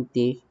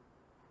 90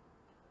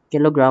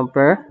 kilogram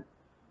per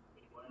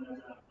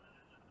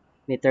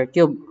meter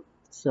cube.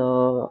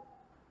 So,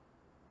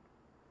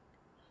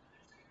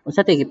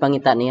 unsa tay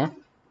gipangita niya?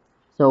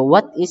 So,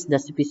 what is the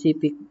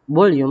specific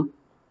volume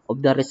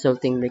of the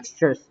resulting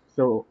mixtures?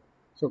 So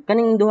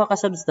kaning duha ka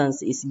substance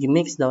is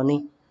gimix daw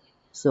ni.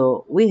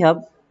 So, we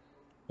have,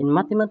 in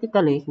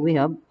mathematically, we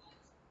have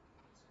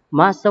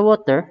mass sa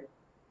water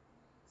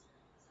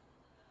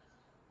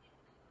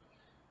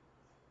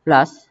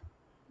plus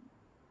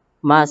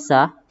mass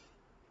sa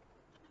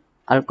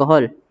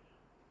alcohol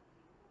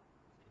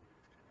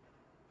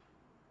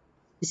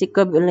is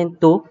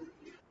equivalent to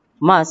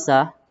mass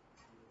sa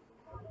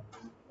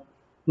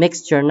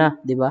mixture na,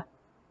 di ba?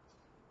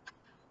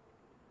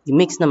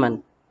 I-mix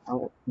naman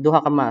ang duha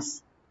ka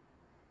mass.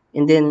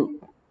 And then,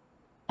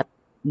 at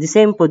the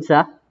same pod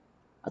sa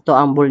ato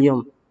ang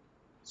volume.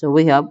 So,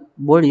 we have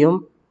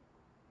volume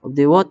of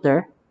the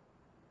water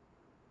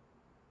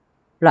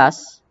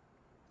plus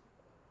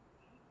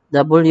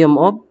the volume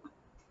of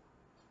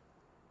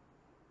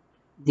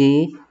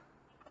the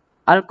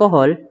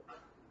alcohol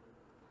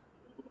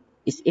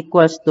is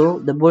equals to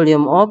the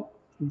volume of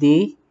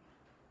the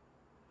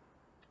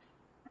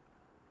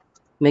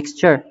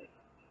mixture.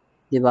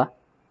 Di ba?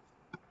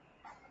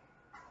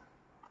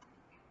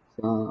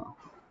 So,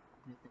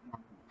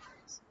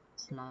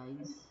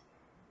 slides.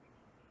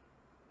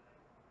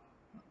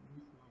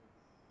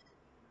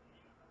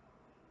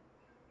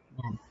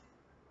 Yan.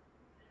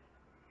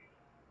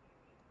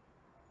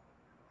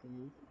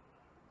 Okay.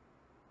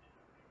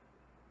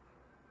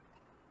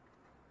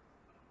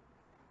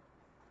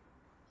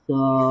 So,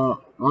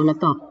 ano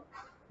to?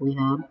 We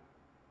have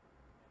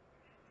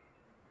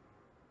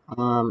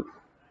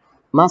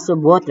mass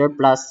of water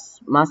plus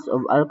mass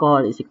of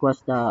alcohol is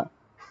equals to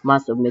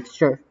mass of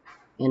mixture.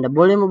 And the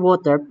volume of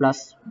water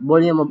plus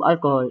volume of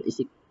alcohol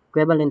is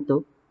equivalent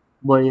to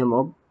volume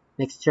of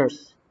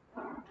mixtures.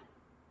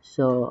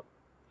 So,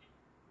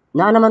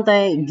 naa naman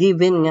tayo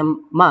given nga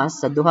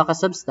mass sa duha ka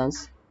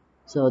substance.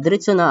 So,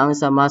 diretso na ang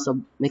sa mass of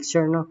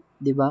mixture, no?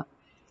 Di ba?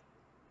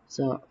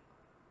 So,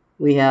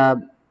 we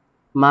have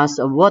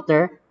mass of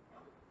water,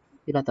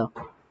 pila to?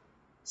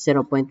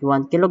 0.1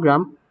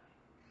 kilogram.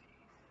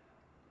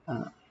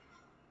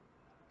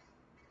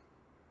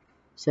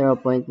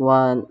 0.1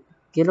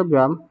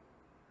 kilogram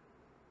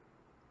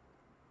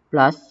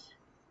plus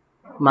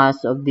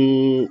mass of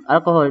the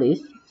alcohol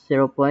is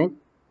 0.15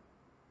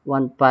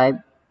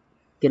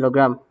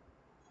 kilogram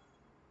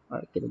or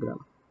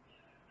kilogram.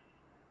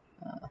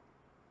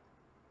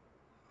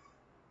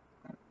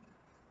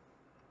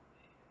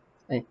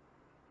 Ay,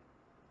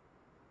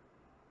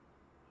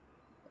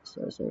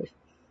 sorry.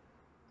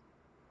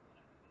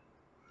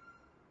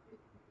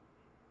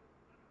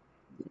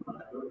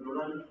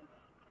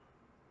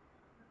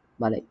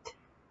 Balik.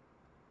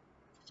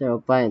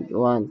 0.1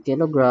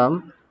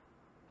 kilogram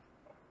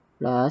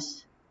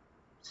plus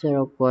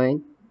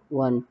 0.15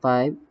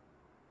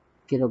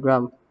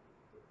 kilogram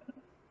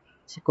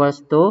is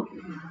equals to,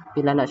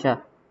 pila na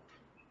siya?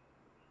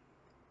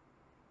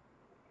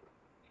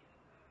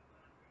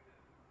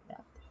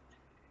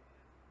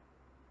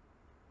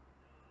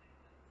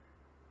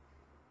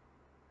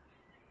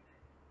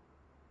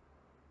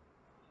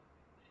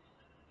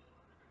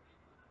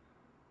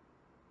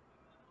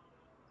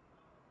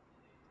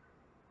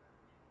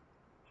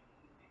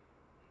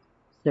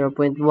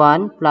 0.1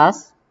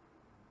 plus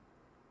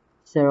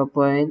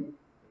 0.15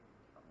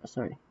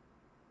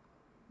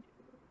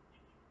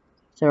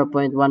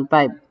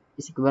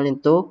 is equivalent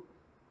to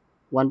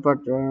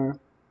 1/4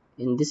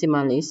 in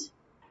decimal is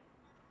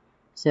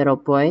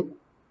 0.25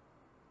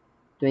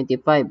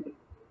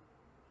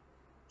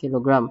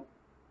 kilogram.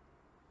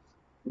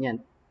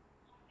 Yan.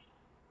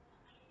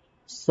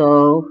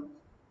 So,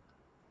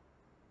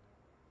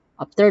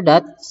 after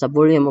that, sa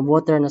volume of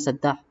water na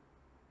sadta,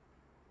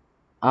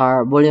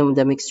 or volume of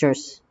the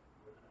mixtures.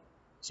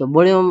 So,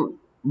 volume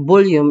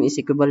is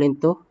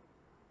equivalent to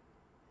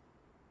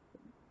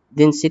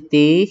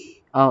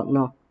density,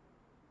 no.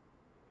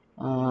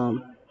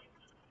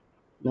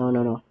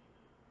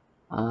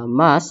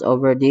 Mass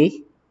over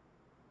the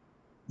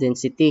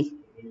density.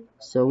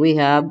 So, we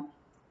have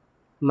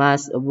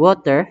mass of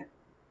water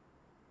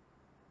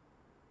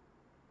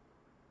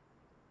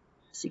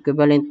is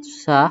equivalent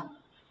sa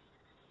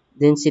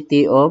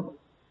density of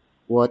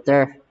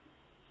water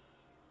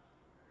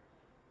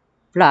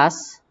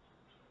plus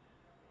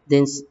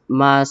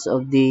mass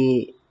of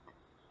the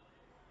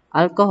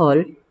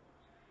alcohol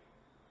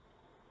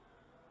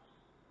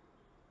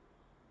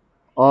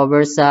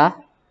over sa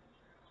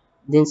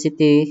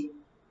density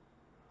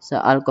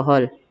sa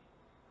alcohol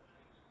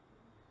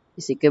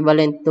is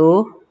equivalent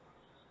to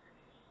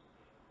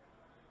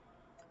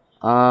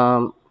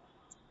um,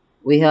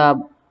 we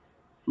have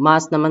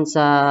mass naman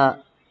sa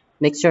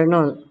mixture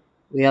no,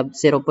 we have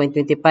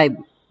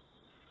 0.25.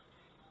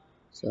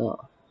 So,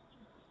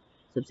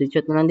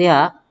 substitute na lang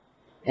diha.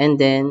 And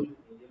then,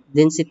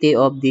 density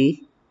of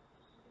the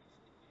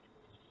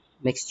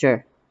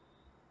mixture.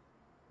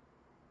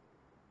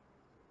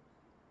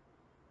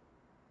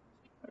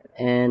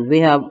 And we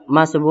have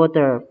mass of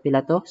water,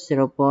 pila to?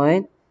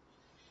 0.1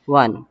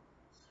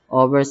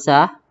 over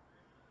sa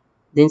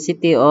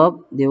density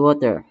of the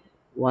water,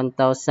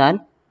 1,000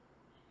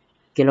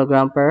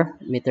 kilogram per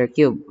meter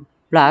cube,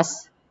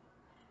 plus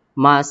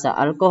mass sa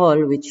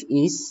alcohol, which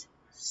is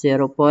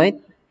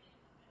 0.15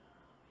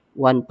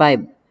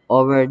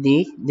 over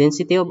the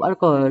density of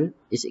alcohol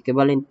is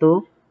equivalent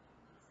to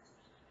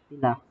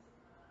pila?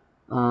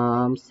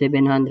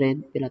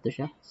 700, pila to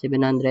siya?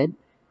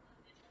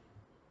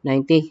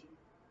 790.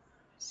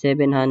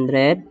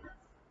 700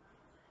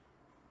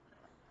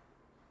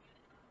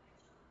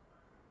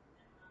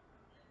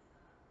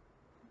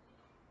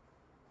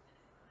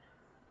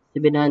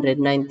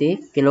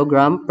 790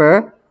 kilogram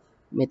per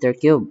meter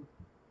cube.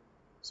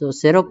 So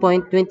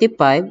 0.25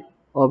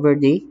 over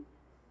the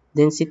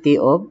density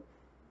of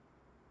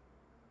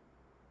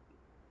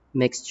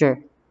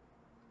mixture.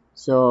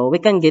 So we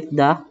can get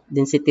the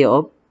density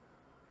of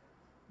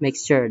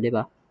mixture, di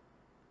ba?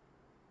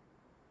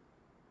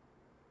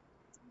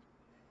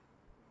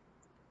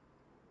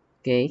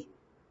 Okay.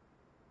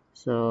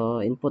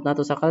 So input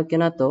nato sa calc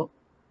nato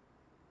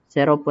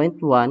 0.1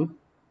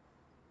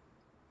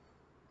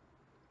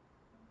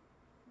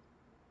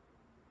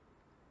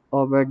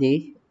 over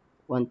the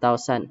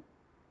 1,000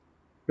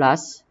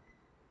 plus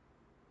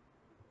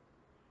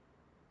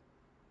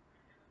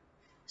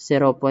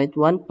 0.15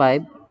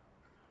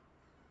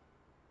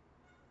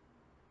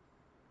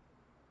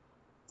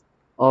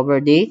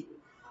 over the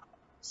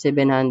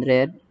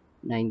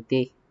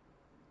 790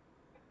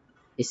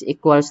 is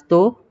equals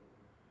to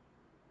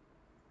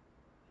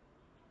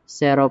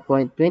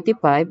 0.25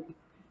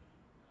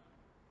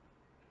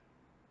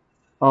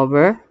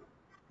 over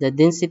the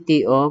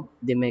density of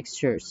the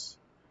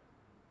mixtures.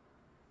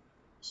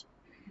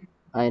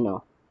 I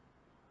know.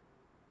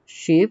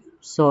 Shift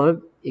solve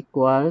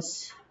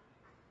equals,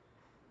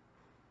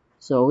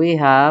 so we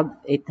have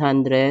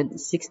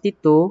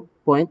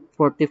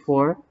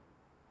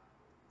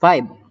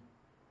 862.445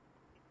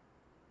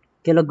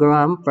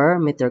 kilogram per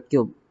meter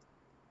cube.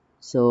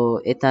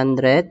 So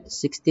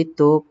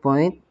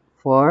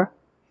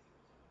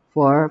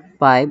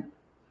 862.445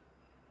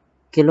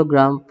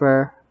 kilogram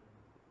per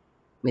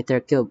meter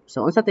cube.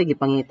 So unsa tay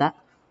gipangita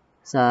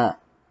sa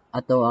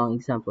ato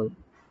ang example?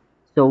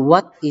 So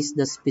what is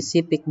the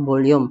specific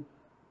volume?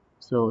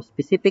 So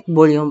specific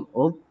volume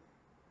of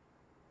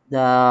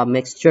the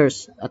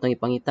mixtures atong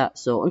ipangita.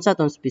 So unsa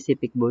tong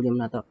specific volume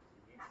nato?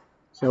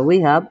 So we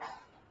have,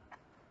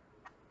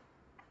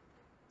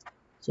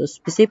 so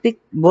specific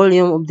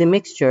volume of the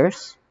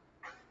mixtures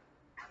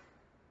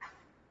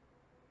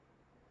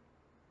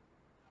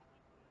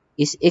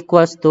is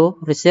equals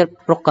to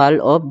reciprocal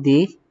of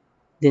the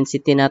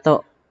density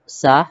nato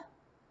sa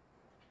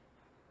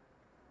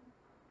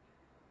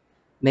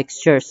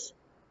mixtures,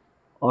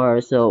 or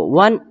so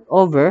 1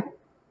 over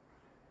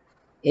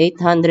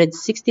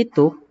 862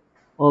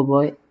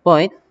 over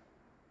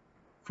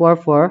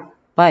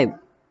 0.445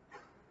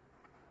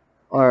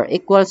 or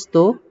equals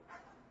to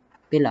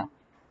pila?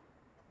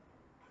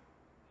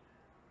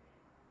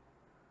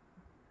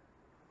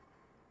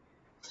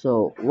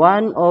 So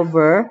 1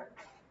 over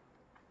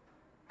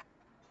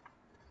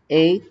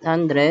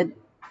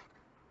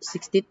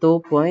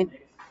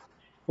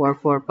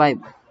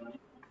 862.445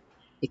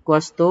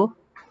 equals to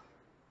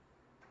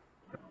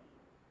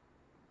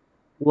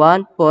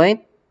 1.16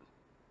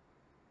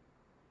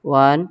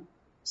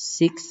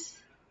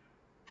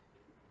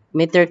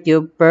 meter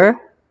cube per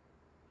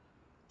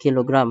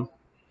kilogram.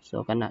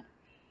 So kana.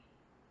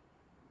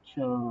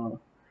 So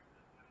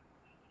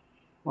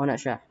na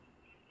siya.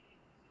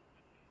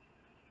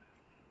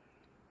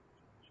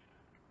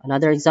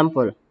 Another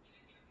example.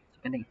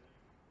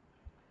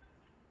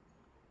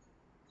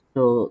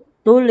 So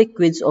two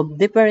liquids of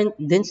different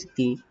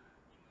density,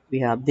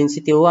 we have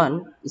density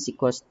 1 is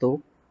equals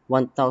to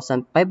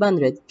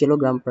 1,500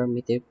 kilogram per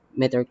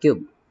meter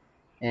cube,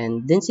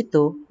 and density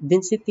 2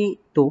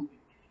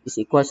 is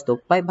equals to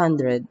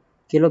 500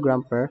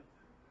 kilogram per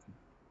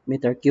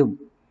meter cube,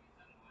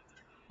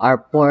 are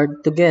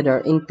poured together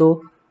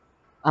into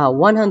a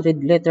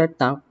 100-liter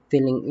tank,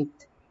 filling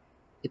it.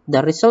 If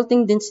the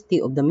resulting density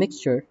of the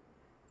mixture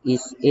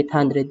is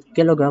 800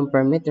 kilogram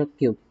per meter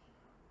cube,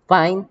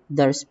 find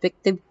the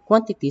respective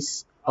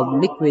quantities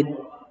of liquid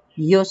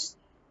used.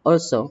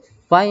 Also,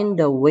 find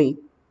the weight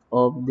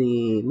of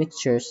the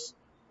mixtures.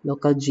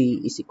 Local G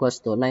is equals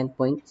to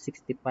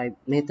 9.65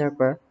 meter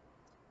per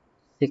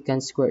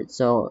secant squared.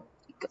 So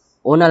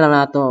una lang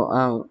nato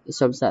ang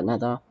isolve sa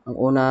nato ang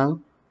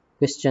unang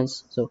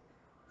questions. So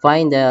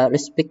find the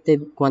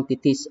respective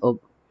quantities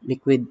of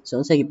liquid. So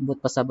unsa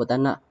gibut pasabot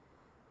ana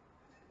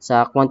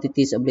sa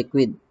quantities of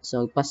liquid.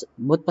 So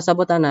but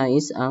pasabot ana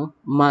is ang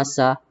mass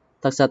sa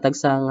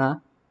tagsa-tagsa nga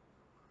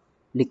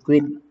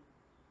liquid.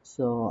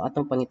 So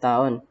atong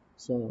pangitaon.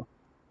 So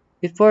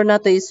before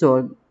nato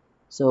isolve,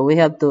 so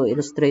we have to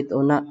illustrate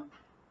una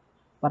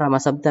para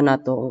masabtan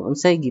nato kung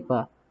unsay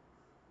gipa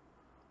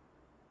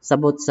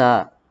sabot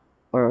sa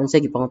or unsay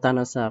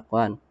gipangutana sa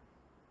kuan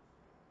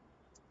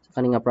sa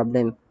kani nga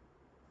problem.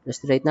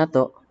 Illustrate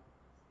nato.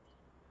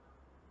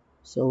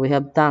 So we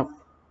have tank.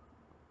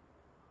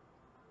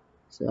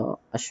 So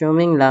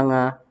assuming lang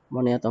nga mo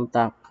na itong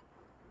tank.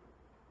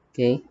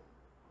 Okay?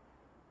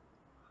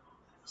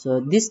 So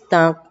this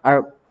tank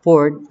are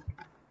poured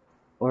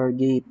or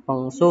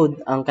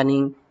gipangsud ang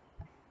kaning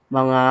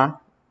mga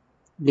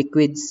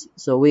liquids.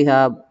 So we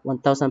have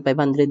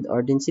 1,500 or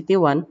density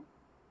 1.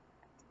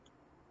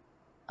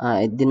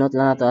 I-denote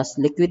lang nato as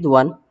liquid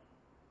 1.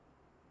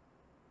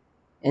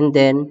 And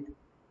then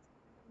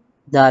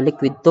the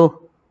liquid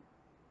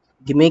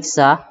 2. Gimix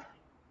sa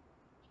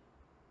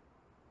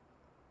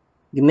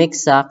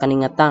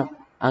kaning nga tank.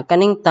 Ang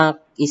kaning tank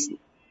is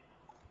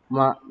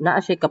naa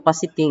siya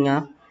capacity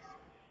nga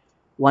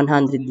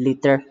 100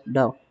 liter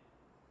daw.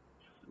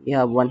 You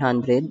have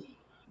 100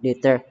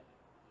 liter.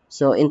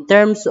 So in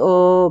terms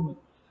of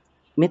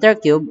meter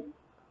cube,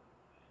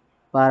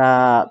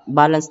 para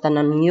balance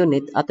tanan ng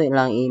unit, ato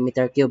lang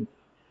i-meter cube.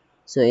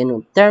 So in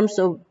terms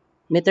of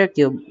meter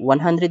cube,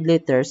 100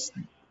 liters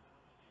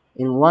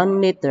in 1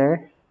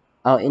 liter,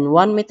 in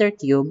 1 meter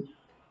cube,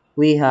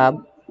 we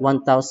have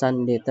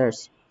 1,000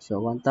 liters.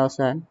 So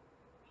 1,000,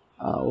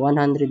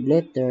 100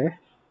 liter,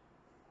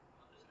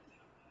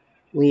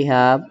 we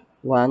have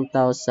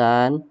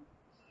 1,000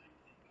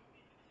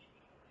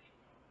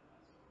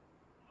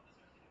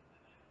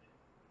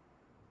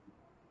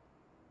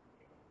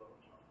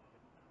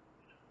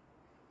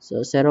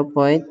 so 0.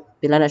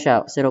 Pila na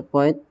siya?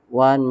 0.1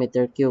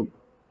 meter cube.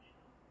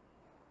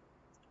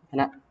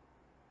 Ana.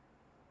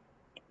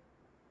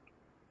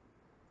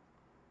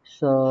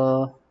 So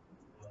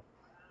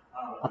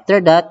after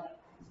that,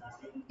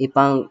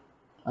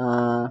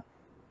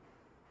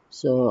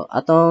 so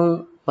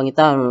atong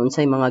pangitaon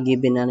unsay mga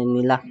given na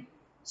nila.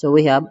 So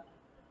we have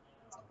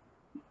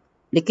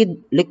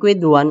liquid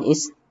 1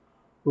 is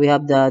we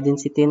have the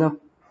density no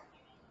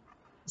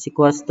is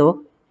equals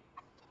to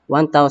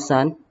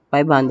 1,500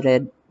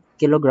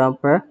 kilogram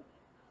per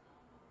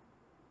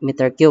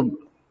meter cube.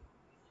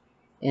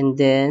 And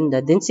then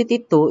the density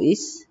 2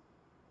 is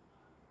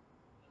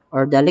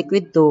or the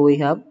liquid 2 we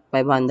have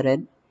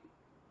 500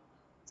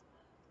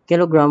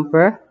 kilogram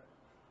per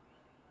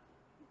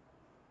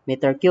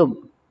meter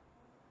cube.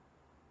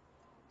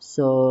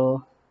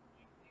 So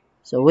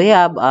we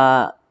have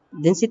a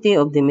density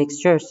of the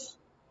mixtures.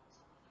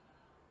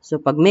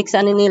 So pag mix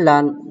ani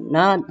nila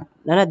na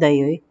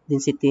dayoy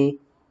density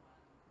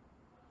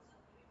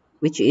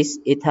which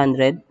is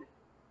 800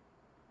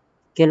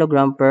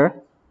 kilogram per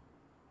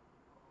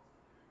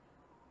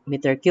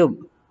meter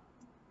cube.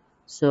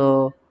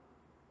 So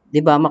di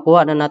ba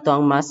makuha na nato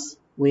ang mass?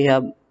 We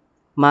have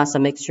mass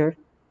sa mixture.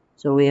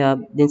 So we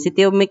have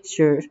density of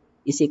mixture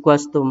is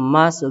equals to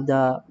mass of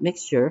the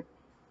mixture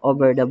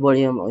over the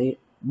volume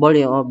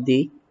of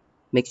the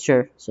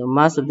mixture. So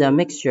mass of the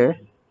mixture,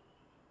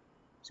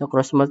 so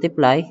cross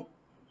multiply.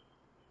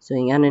 So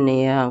yung ano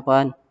niya ang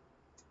kuan.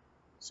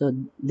 So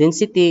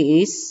density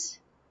is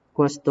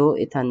equals to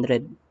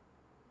 800.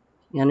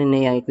 Yan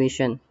niya ang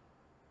equation.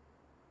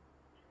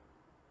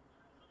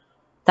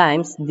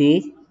 Times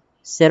the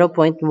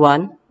 0.1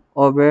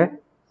 over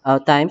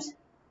times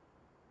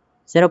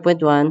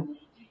 0.1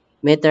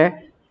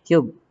 meter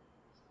cube.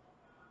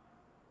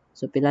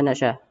 So pila na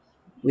siya?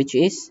 Which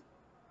is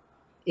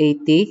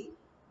 80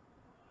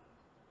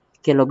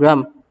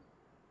 kilogram.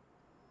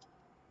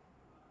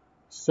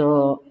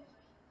 So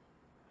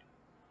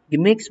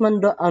gimix man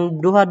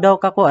ang duha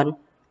daw kakuan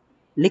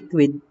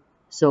liquid.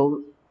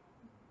 So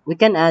we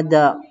can add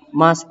the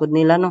mass pud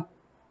nila no.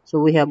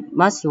 So we have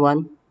mass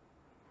 1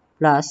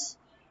 plus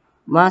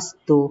mass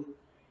 2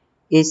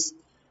 is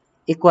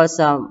equal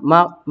sa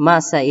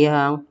mass sa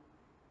iyang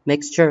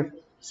mixture.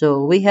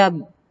 So we have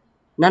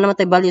na naman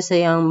tay value sa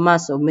iyang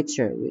mass of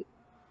mixture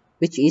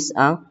which is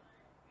ang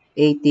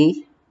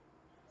 80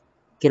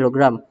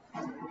 kilogram.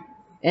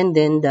 And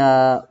then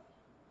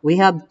we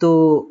have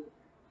to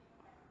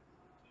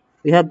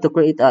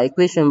create a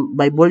equation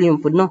by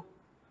volume pud no.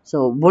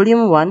 So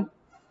volume 1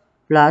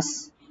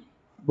 plus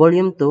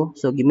volume 2,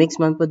 so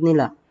gimix man pud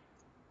nila.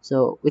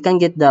 So we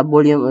can get the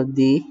volume of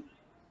the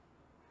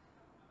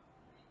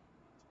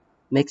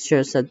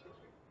mixture sa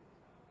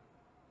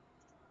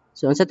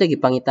so unsa to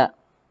gipangita.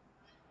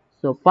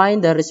 So find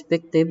the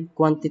respective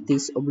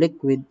quantities of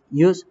liquid.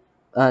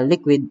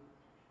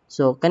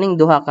 So kaning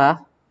duha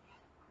ka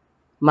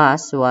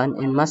mass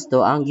 1 and mass 2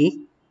 ang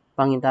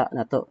gipangita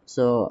nato.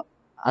 So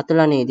ato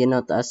lang ni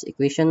denote as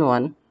equation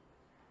 1.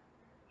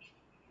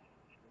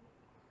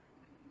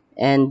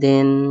 And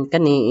then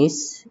kani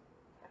is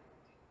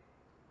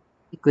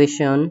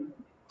equation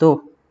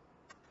 2.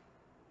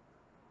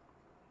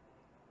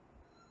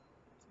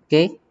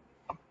 Okay?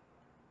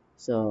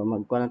 So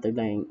magkuha na tayo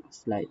lang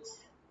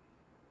slides.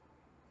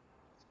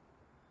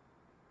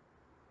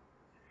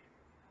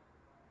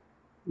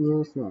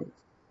 New slides.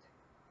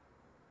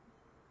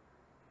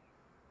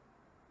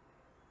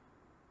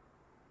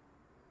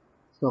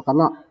 So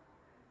kana.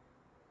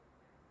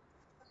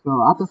 So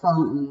ato sa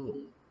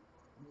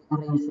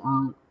i-arrange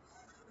ang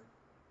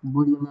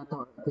volume na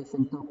to,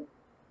 equation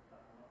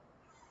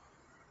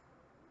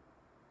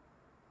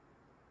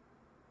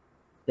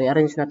 2.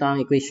 I-arrange na to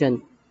ang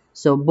equation.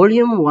 So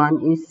volume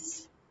 1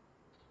 is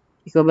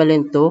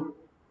equivalent to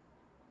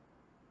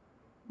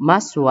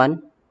mass 1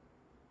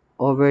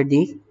 over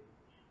the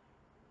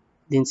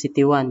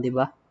density 1, di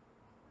ba?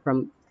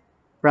 From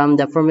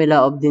the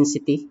formula of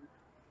density.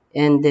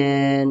 And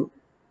then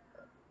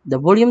the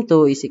volume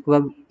 2 is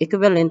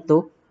equivalent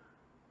to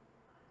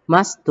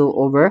mass 2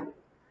 over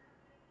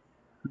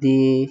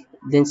the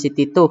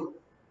density 2.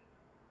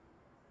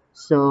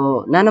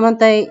 So, na naman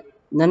tay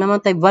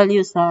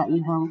value sa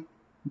ihang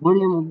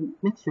volume of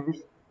mixtures,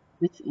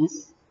 which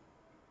is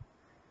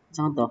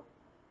saan to?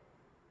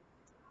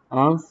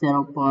 Ang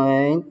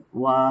 0.1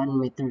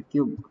 meter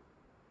cube.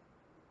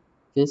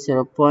 Okay,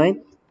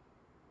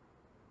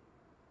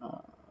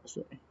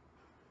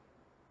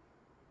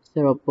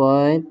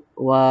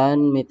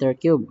 0.1 meter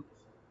cube.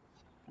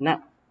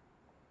 Na.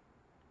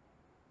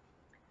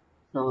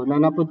 So,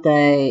 nanapod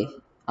tay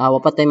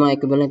wapat tay mga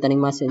equivalent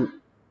aning mass 1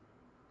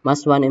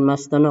 and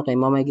mass 2 no kay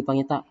mao may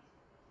gipangita.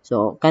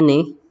 So,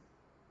 kani.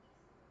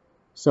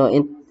 So,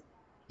 in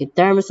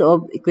terms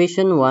of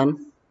equation 1,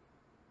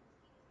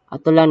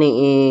 ato lang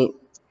ni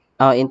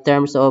in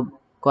terms of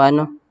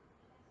kuano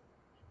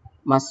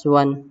mass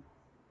 1.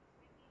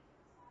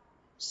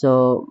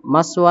 So,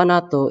 mass 1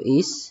 nato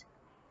is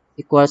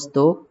equals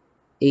to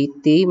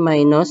 80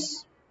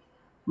 minus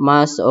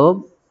mass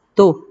of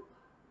 2.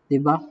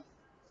 Diba?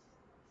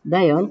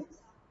 Dayon,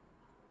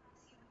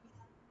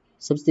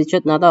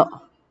 substitute na to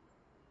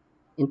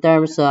in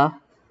terms sa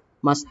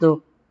mass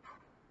 2.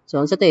 So,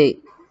 unsa tay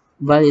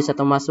value sa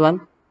itong mass 1?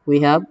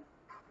 We have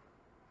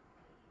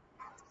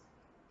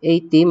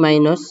 80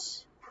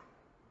 minus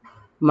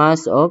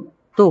mass of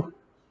 2.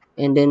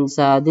 And then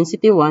sa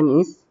density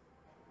 1 is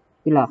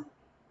pila?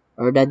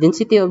 Or the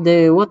density of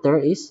the water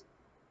is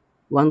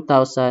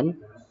 1,000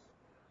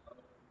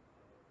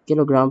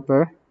 kilogram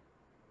per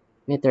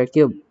meter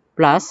cube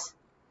plus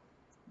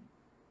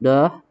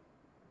the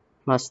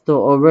mass 2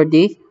 over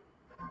the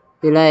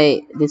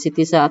pilay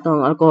density sa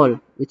atong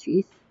alcohol, which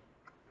is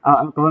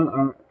alcohol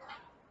or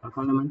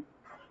alcohol naman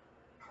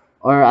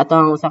or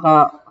atong usa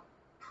ka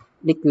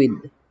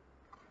liquid.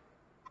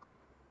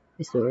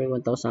 Sorry,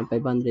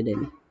 1,500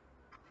 din.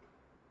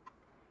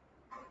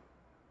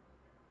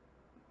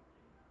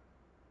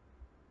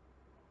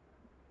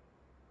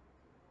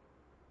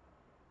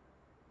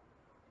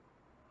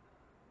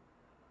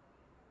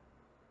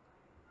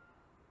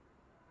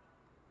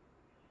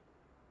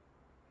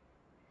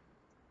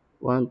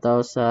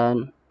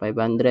 $1,500.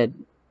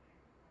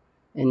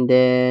 And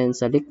then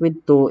sa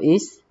liquid 2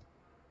 is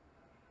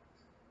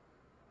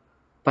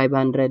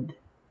 500.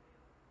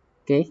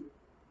 Okay?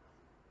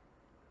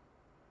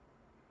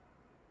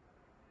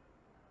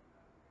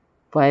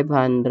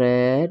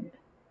 500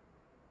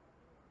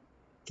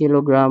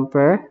 kilogram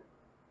per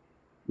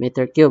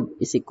meter cube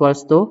is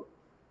equals to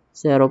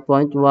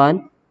 0.1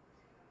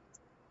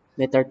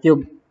 meter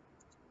cube.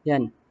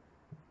 Yan.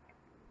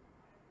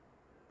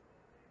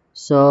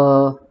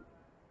 So,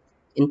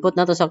 input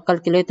na to sa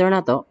calculator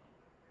na to.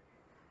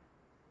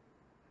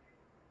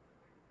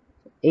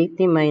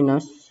 80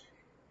 minus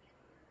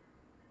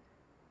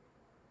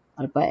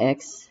alpha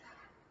x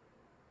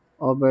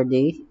over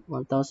the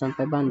 1,500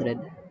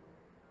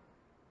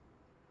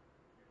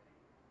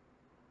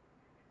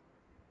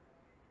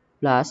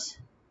 plus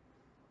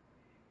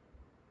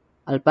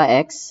alpha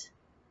x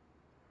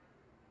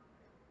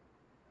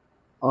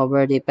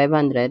over the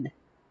 500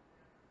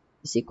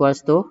 is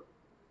equals to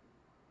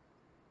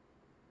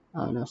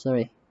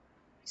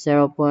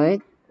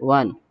 0.1.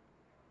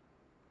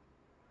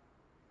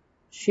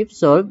 Shift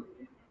solve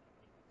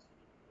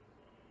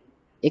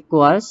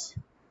equals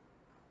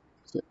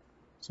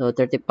so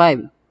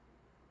 35.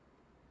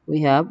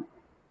 We have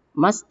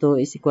mass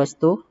 2 is equals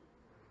to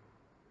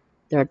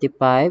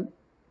 35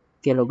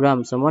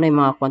 kilograms. So, muna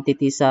yung mga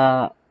quantity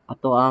sa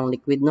ato ang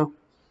liquid, no?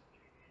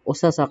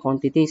 Usa sa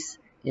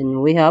quantities. And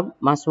we have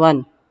mass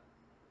 1.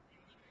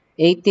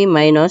 80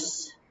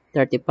 minus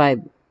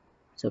 35.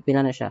 So,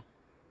 pila na siya?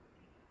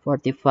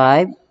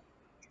 45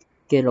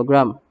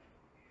 kilogram.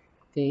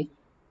 Okay?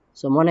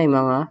 So, muna yung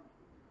mga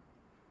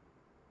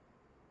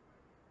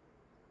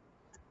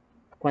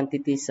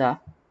quantity sa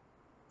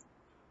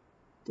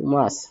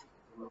mass.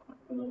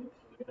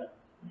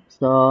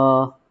 So,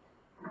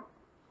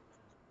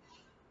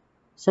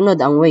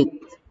 sunod ang weight.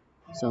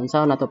 So,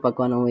 saan na ito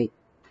pagkuha ng weight?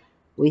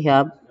 We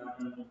have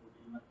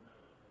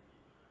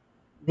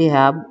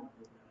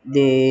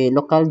the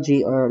local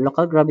G or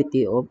local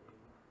gravity of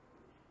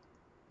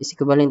is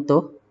equivalent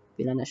to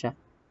pila na siya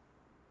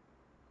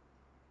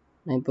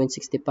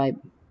 9.65.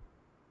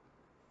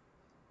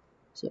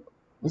 So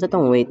unsa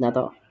tong weight na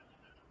to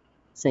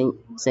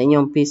sa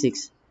inyong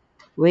physics?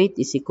 Weight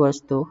is equals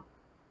to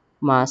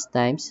mass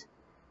times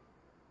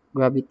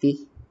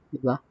gravity, di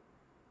ba?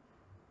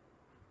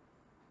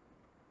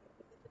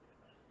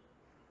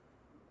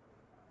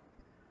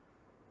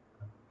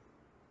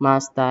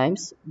 Mass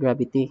times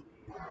gravity.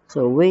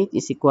 So weight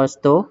is equals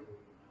to,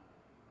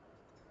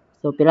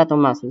 so pila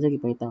tong mass? Sige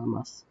pangita ang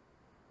mass.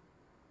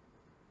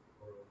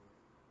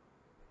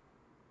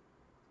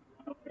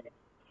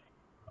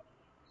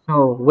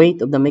 So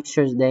weight of the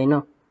mixtures there,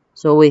 no?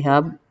 So we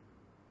have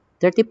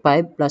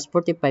 35 plus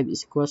 45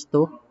 is equals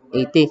to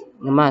 80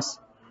 na mass.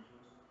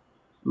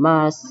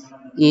 Mass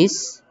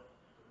is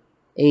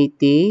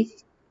 80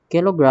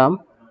 kilogram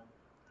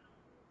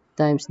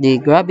times the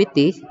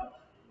gravity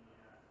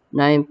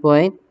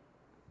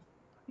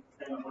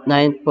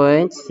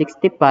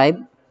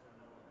 9.65.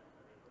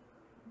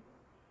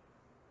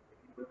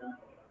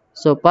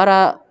 So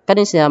para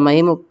kanin siya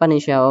mahimo pa ni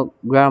siya og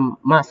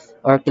gram mass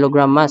or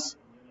kilogram mass.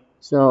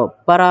 So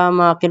para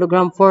ma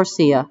kilogram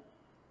force siya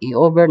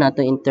i-over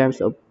nato in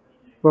terms of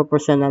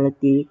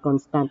proportionality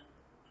constant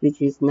which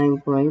is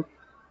 9.81.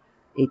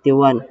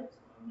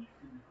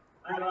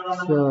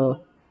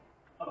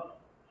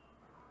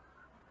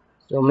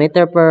 So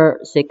meter per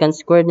second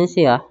squared ni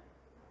siya.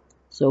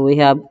 So we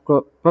have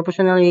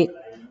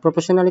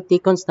proportionality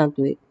constant,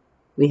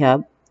 we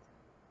have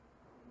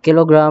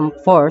kilogram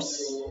force,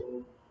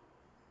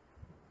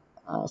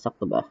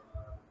 sakto ba?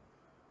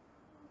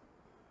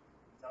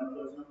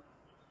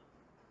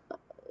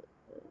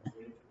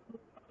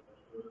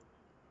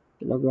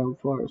 Kilogram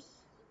force.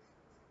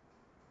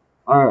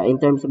 Or in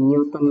terms of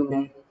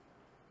Newton,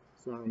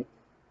 sorry.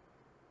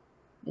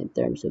 In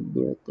terms of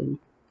Newton.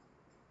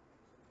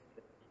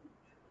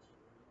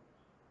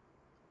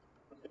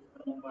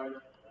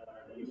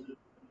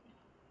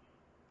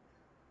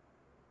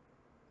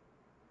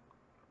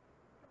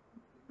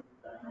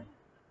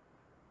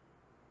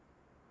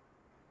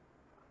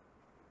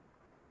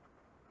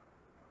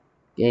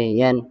 Okay,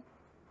 yan.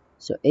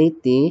 So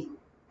 80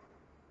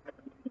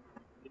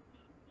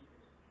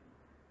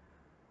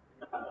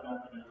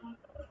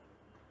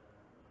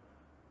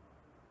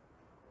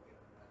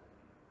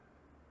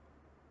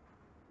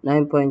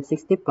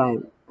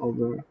 9.65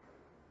 over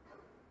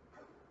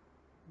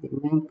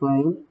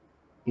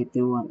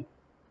 9.81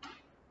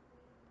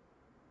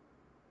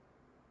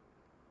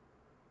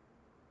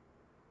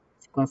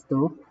 equals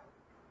to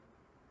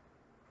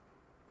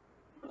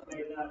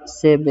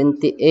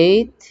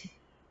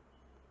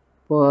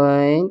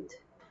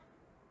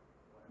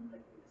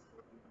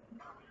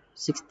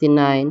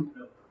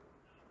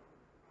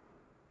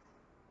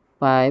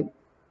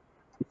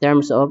in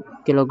terms of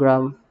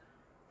kilogram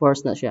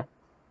force na siya.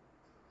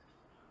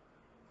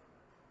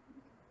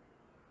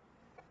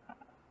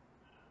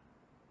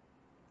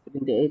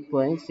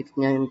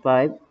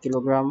 78.695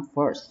 kilogram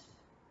force.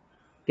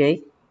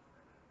 Okay?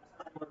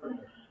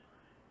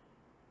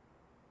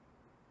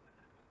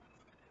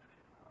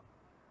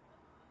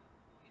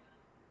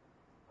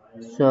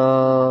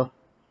 So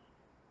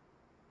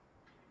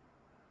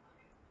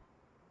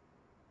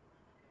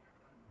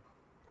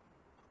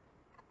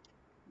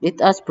let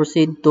us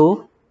proceed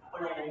to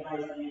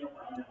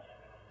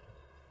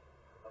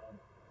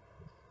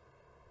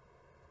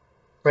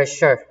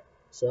pressure.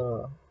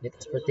 So let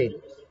us proceed.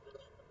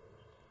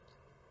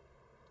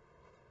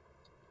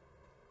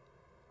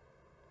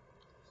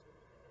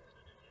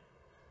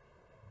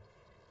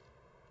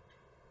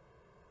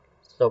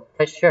 So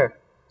pressure.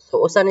 So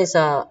usa ni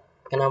sa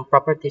kanang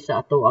property sa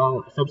ato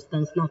ang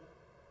substance, no?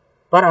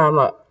 Para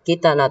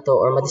makita nato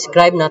or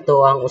ma-describe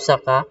nato ang usa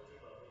ka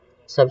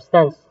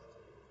substance.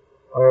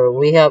 Or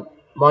we have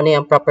money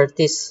ang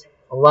properties,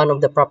 one of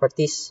the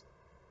properties.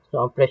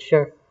 So ang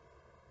pressure.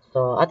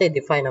 So ate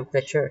define ang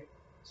pressure.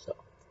 So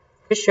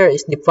pressure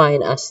is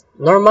defined as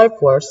normal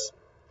force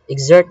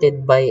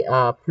exerted by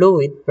a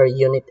fluid per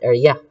unit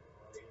area.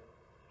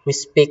 We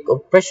speak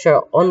of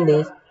pressure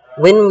only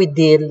when we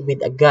deal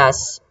with a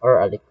gas or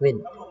a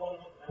liquid.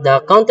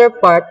 The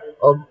counterpart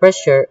of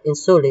pressure in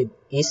solid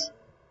is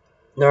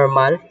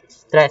normal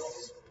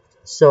stress.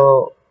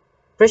 So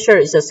pressure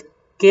is a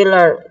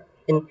scalar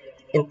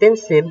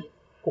intensive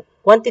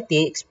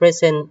quantity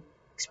expressing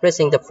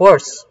the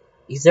force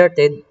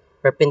exerted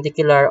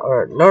perpendicular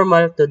or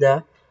normal to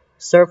the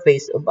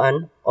surface of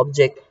an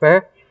object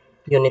per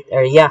unit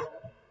area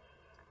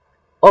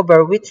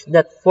over which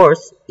that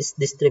force is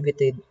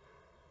distributed.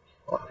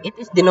 It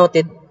is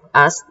denoted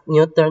as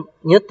Newton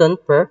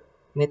per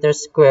meter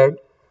squared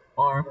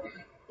or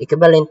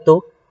equivalent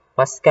to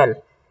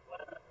Pascal.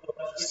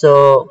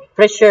 So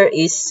pressure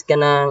is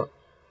kanang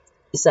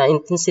isa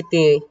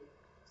intensity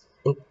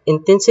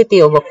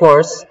of a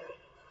force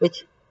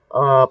which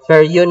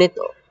per unit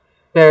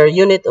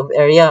of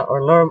area or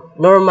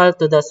normal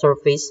to the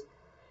surface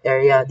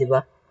area, di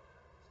ba?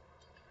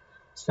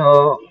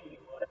 So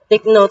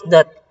take note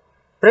that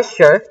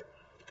pressure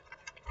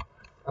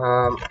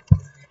Um,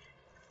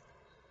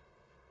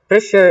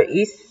 Pressure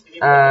is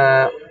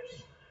a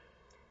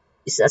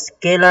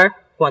scalar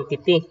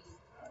quantity.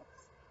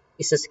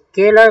 Is a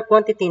scalar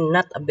quantity,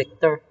 not a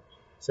vector.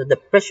 So the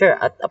pressure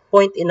at a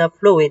point in a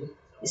fluid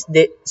is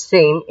the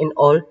same in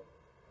all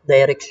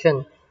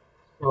direction.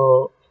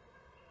 So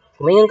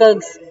kumaingon ka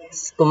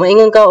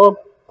kumaingon ka og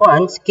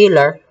kuan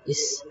scalar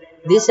is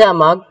di siya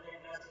mag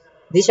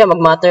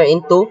matter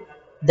into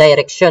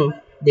direction,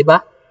 di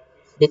ba?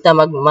 Di ta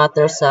mag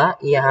matter sa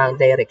iyahang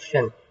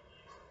direction.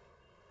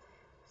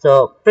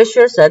 So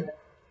pressure sad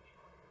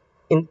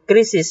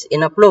increases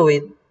in a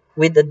fluid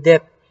with the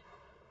depth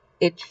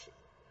h.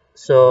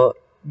 So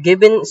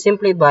given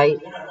simply by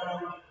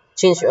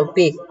change of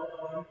p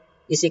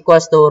is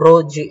equals to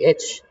rho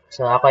gh.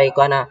 So ako ay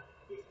ko na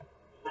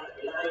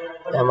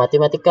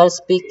mathematical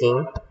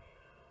speaking.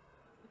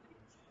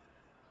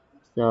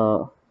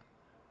 So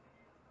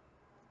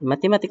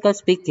mathematical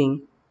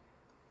speaking,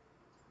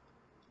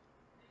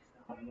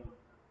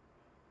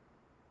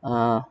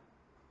 uh,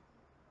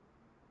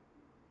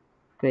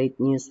 create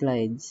new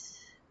slides.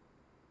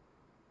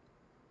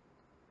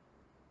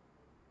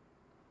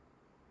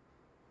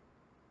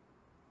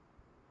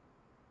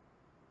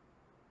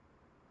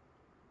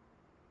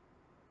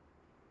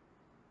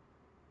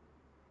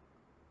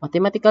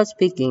 Mathematical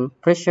speaking,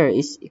 pressure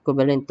is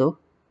equivalent to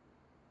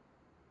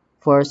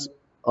force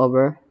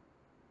over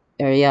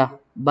area.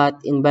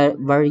 But in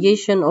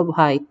variation of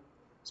height,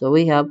 so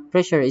we have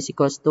pressure is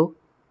equals to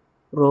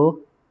rho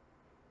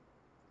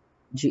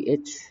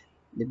gh,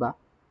 di ba?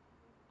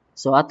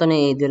 So ato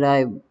ni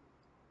i-derive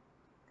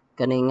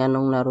kaning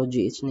nganong na rho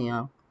gh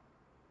niya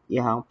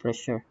iyang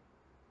pressure.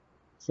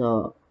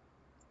 So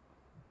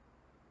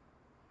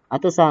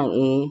ato sang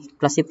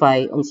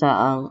i-classify unsa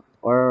ang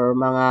or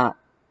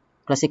mga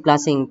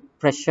klase-klaseng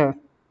pressure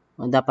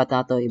na dapat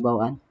nato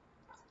ibaw-an.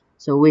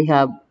 So we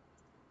have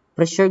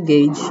pressure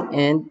gauge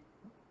and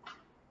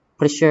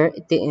pressure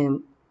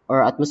ATM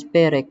or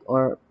atmospheric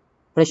or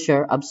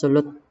pressure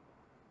absolute.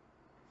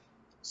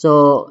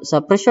 So sa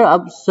pressure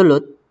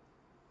absolute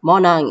mao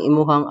na ang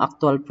imuhang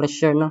actual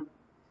pressure, no.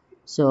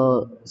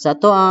 So sa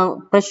ato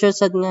ang pressure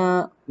sad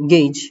nga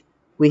gauge,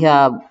 we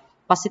have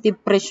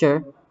positive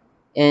pressure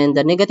and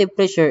the negative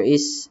pressure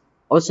is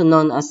also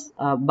known as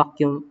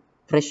vacuum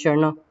pressure,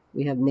 no.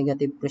 We have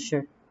negative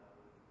pressure.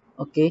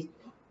 Okay?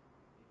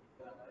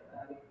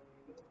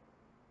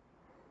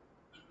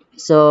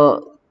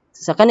 So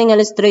sa kaning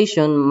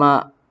illustration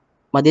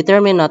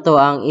ma-determine nato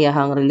ang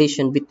iyahang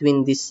relation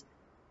between these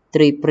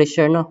three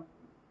pressure, no.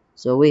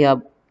 So we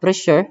have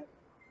pressure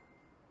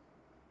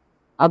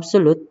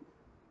absolute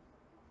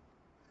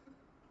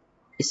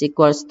is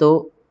equals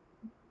to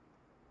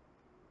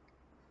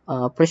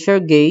pressure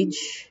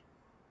gauge.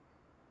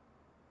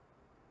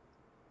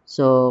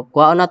 So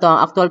kuha na to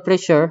ang actual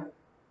pressure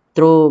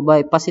through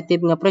by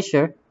positive nga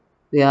pressure.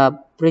 We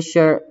have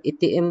pressure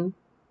ATM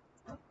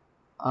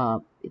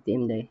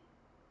ATM day.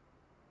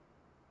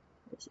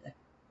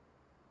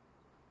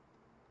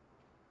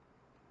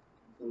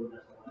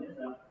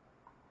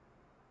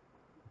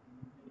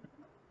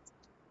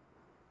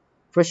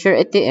 Pressure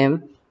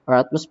ATM or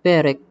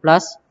atmospheric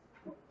plus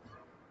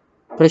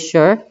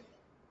pressure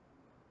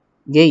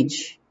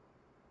gauge.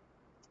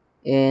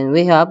 And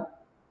we have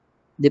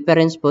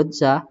difference pod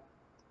sa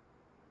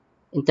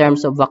in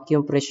terms of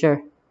vacuum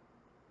pressure.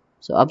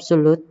 So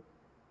absolute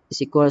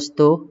is equals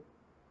to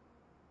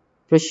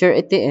pressure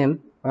ATM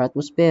or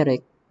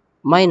atmospheric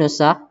minus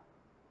sa,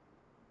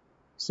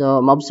 so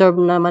ma-observe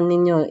naman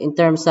ninyo in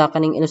terms sa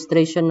kaning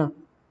illustration, no.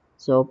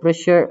 So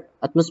pressure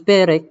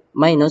atmospheric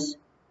minus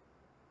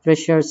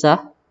pressure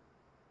sa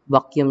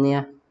vacuum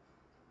niya.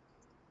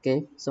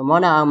 Okay? So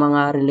mo na ang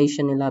mga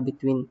relation nila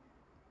between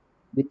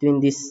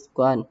this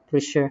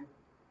pressure.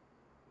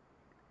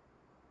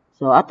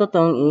 So ato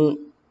tong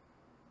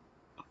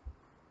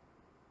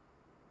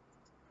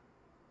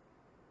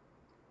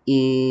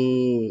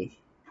i-derive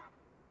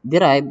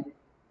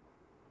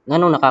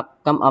nganong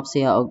naka-come up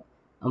siya og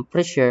ang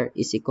pressure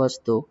is equals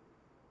to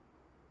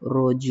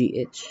rho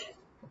gh.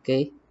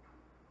 Okay?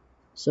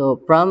 So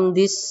from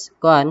this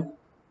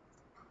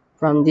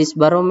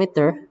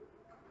barometer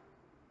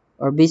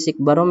or basic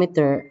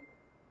barometer,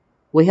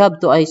 we have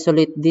to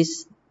isolate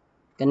this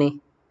kani.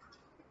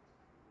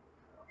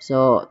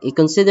 So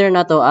i-consider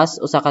nato as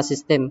usa ka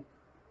system.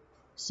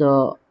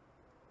 So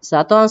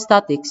sa ato ang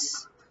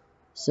statics,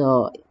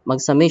 so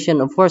mag-summation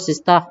of forces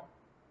ta.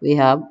 We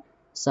have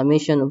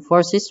summation of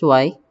forces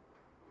y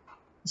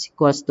is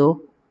equals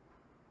to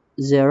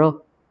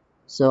 0.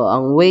 So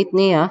ang weight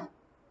niya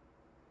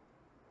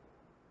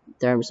in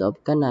terms of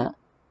kana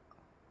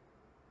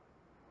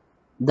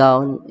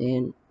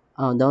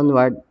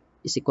downward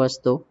is equals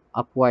to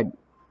upward.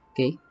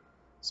 Okay?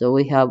 So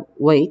we have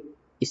weight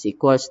is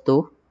equals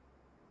to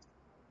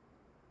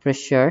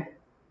pressure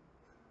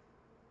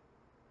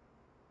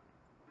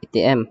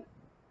ATM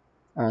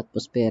or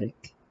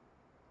atmospheric.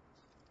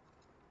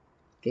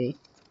 Okay?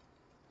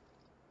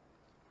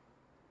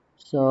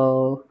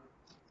 So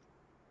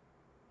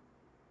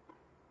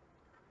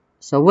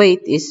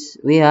weight is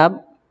we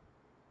have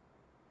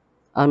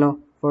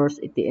force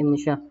ATM ni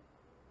siya.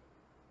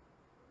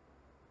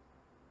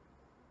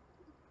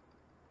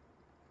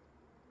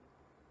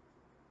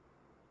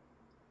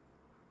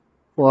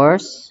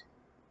 Force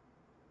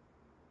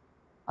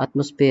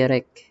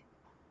atmospheric.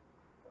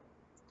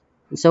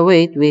 So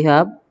weight, we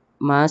have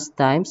mass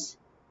times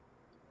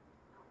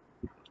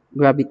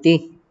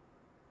gravity.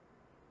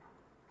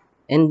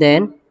 And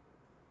then,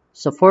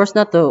 sa force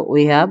na to,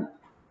 we have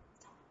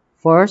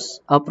force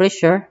or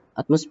pressure,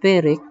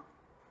 atmospheric,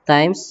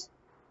 times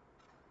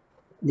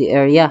the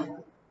area.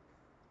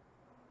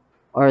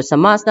 Or sa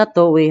mass na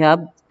to, we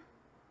have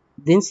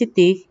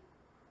density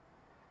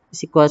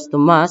is equals to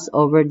mass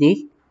over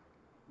the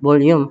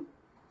volume.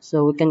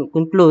 So we can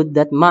conclude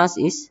that mass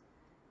is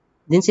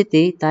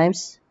density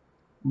times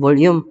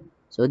volume.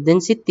 So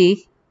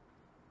density,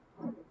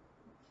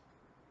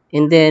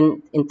 and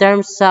then in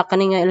terms sa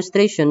kaning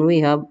illustration, we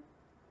have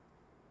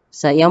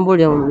sa iyang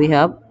volume, we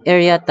have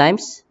area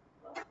times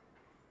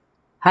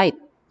height,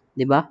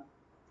 di ba?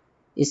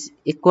 Is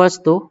equals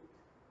to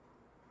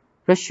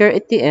pressure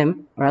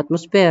ATM or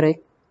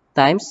atmospheric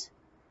times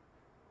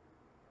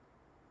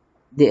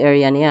the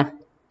area niya.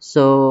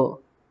 So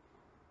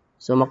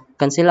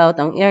mag-cancel out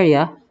ang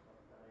area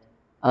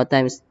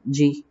times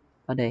G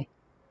paday.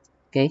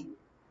 Okay?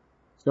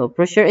 So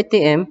pressure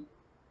ATM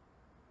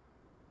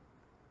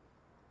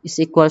is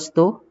equals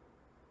to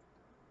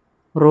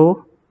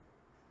rho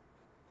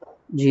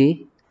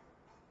G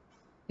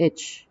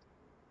H.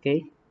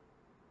 Okay?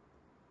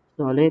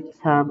 So let's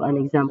have an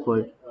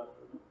example.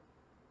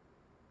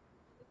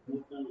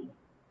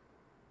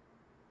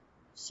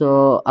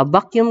 So a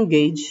vacuum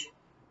gauge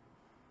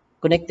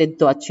connected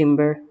to a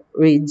chamber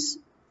reads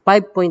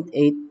 5.8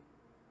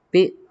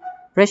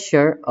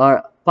 pressure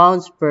or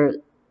pounds per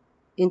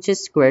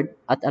inches squared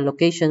at a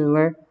location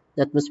where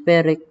the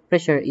atmospheric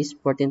pressure is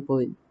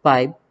 14.5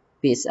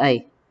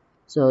 psi.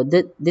 So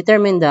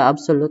determine the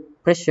absolute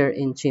pressure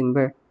in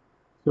chamber.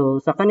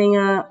 So sa kaning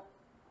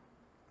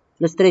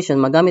illustration,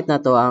 magamit na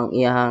to ang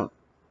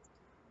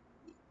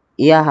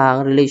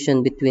iyahang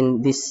relation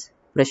between this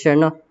pressure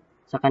no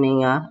sa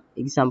kaning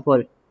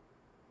example.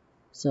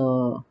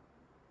 So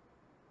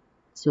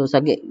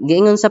sa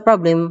giingon sa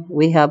problem,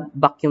 we have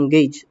vacuum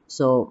gauge.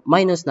 So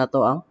minus na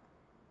to ang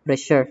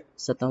pressure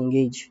sa tong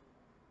gauge.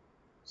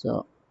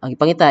 So ang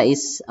ipangita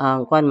is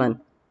ang kuan man,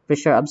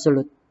 pressure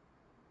absolute.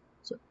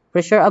 So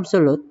pressure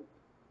absolute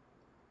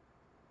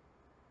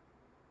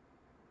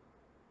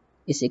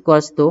is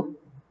equals to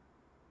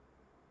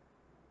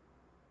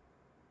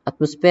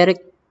atmospheric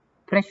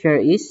pressure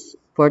is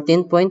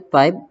 14.5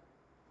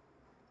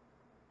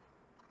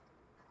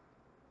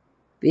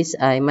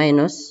 psi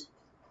minus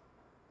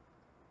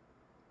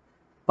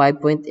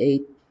 5.8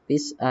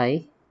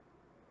 psi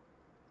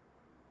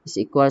is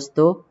equals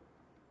to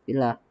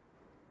pila?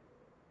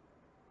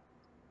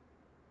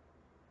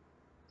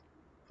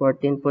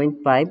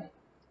 14.5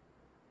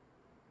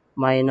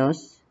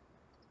 minus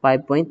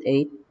 5.8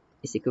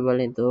 is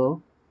equivalent to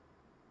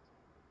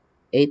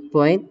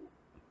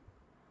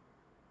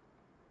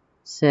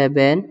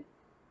 8.7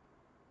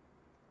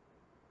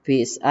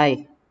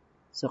 psi.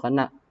 So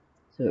kana.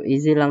 So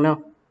easy lang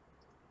no.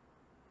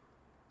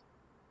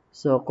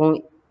 So kung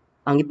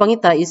ang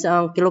ipangita is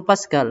ang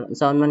kilopascal,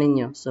 unsaon man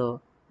ninyo.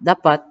 So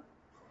dapat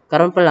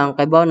karon pa lang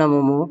kaybaw na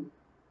mo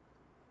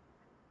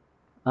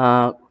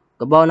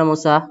kabaw na mo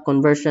sa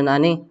conversion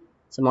ani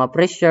sa mga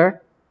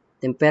pressure,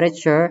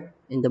 temperature,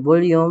 and the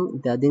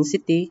volume, the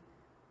density.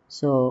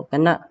 So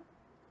kana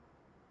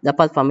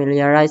dapat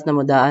familiarize na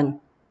mo daan.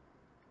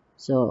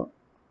 So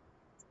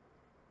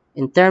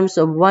in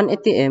terms of 1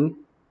 ATM,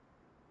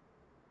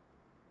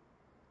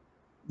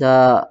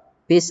 the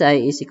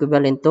psi is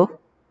equivalent to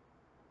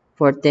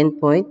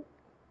 14.7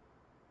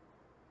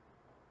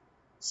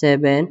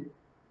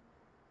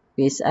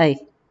 psi.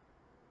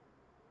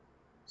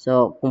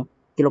 So kung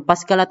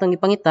kilopascal atong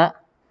ipangita,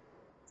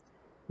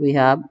 we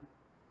have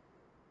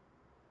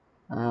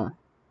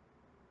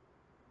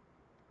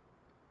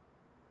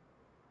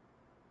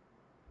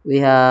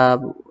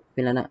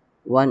pila na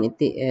 1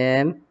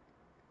 ATM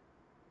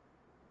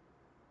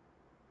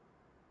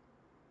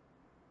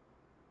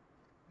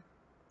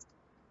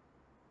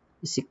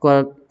is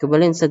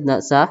equivalent sad na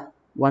sa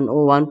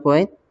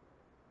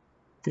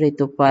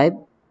 101.325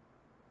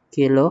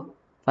 kilo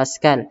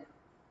pascal.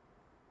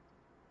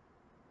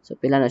 So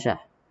pila na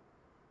siya?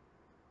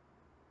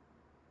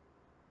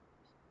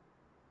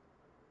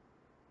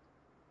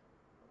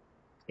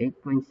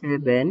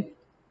 8.7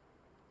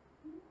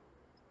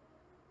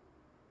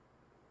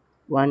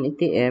 1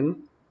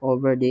 ATM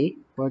over the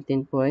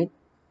 14.7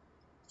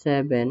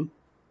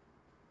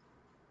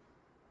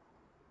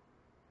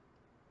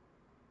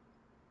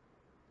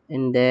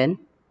 and then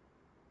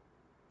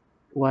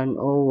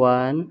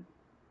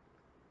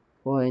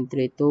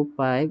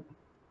 101.325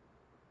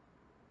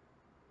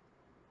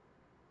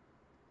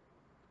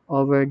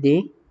 over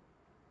the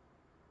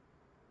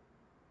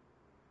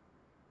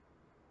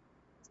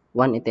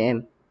 1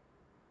 ATM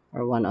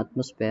or 1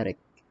 atmospheric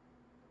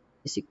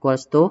is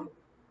equals to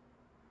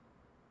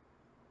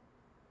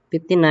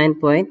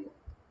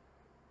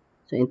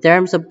So in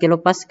terms of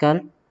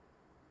kilopascal,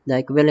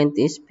 the equivalent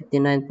is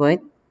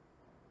 59.97.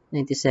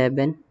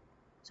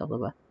 So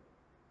ba?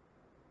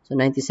 So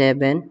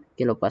 97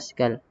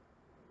 kilopascal.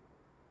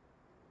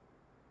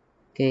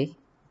 Okay.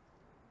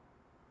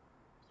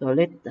 So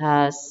let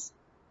us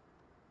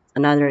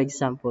another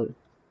example.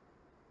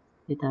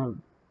 Let have.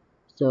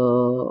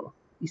 So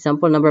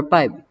example number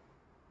 5.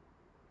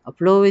 A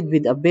fluid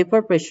with a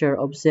vapor pressure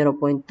of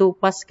 0.2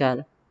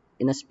 Pascal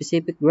in a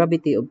specific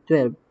gravity of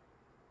 12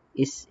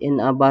 is in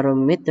a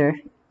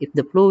barometer if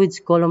the fluid's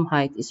column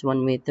height is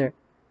 1 meter.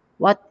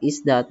 What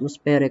is the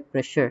atmospheric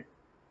pressure?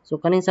 So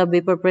kanin sa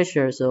vapor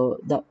pressure, so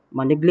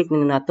maniglik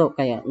na nato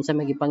kaya unsa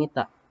may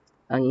gipangita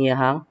ang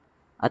iyahang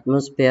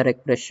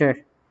atmospheric pressure.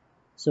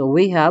 So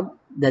we have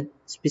the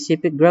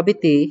specific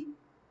gravity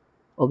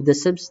of the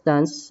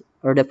substance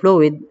or the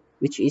fluid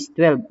which is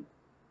 12.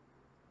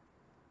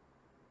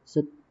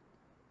 So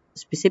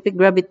specific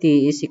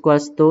gravity is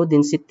equals to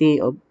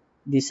density of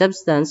the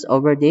substance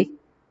over the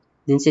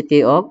density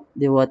of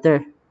the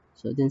water.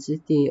 So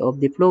density of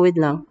the fluid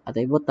lang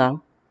atay butang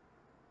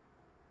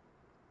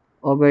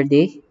over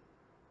the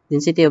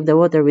density of the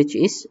water which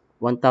is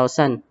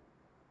 1,000.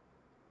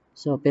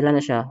 So pila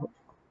na siya?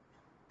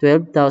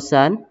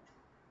 12,000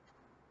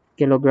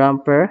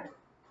 kilogram per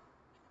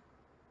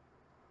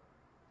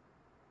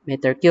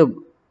meter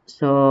cube.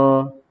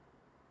 So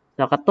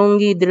sa katong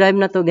gi-derive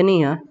na to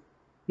ganiha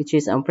which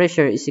is ang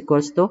pressure is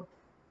equals to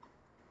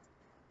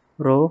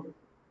rho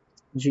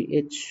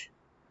GH.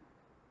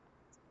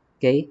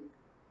 Okay?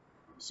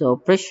 So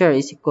pressure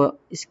is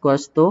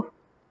equals to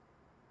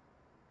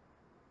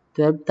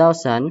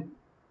 12,000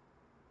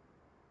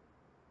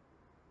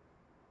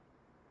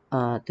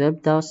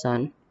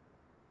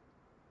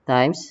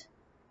 times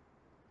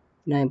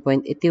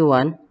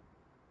 9.81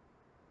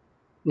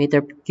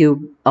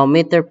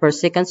 meter per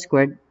second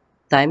squared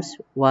times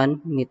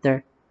 1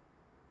 meter.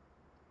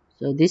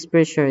 So this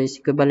pressure is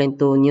equivalent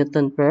to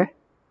Newton per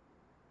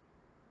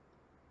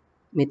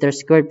meter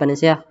squared pa na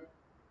siya.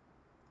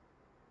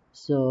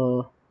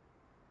 So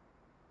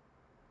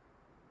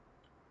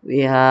we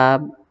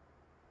have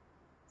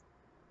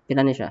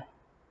pila ni siya?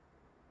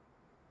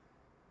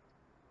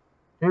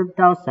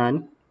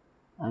 12,000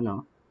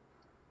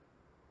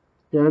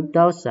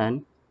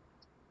 12,000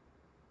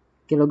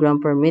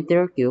 kilogram per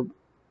meter cube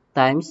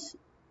times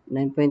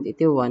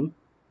 9.81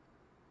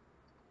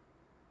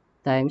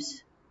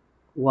 times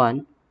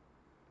 1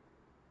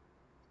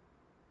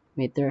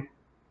 meter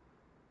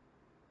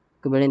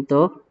equivalent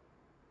to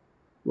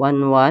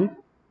 1177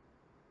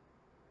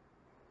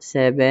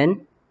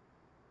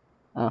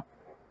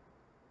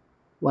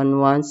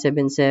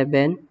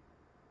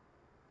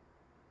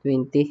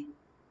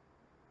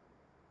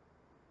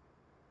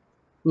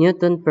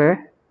 Newton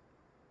per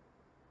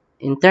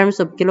in terms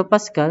of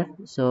kilopascal.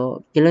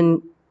 So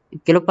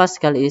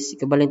kilopascal is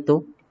equivalent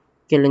to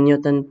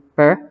kilonewton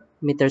per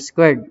meter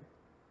squared.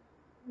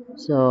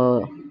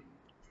 So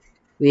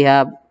we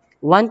have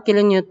 1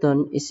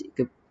 kilonewton is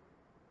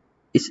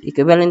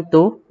equivalent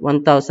to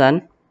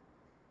 1,000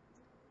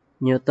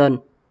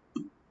 Newton.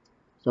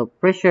 So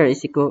pressure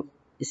is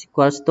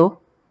equals to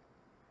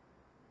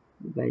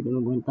divided by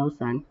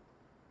 1,000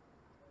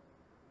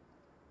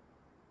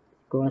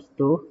 equals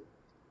to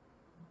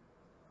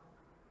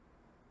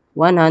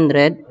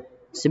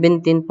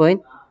 117.72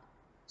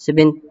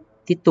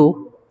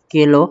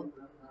 kilo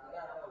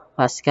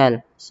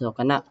Pascal. So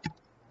kana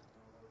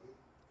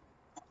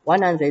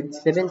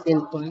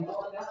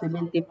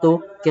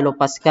 117.72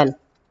 kilopascal.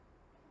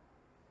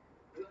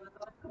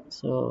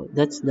 So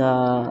that's the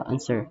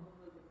answer.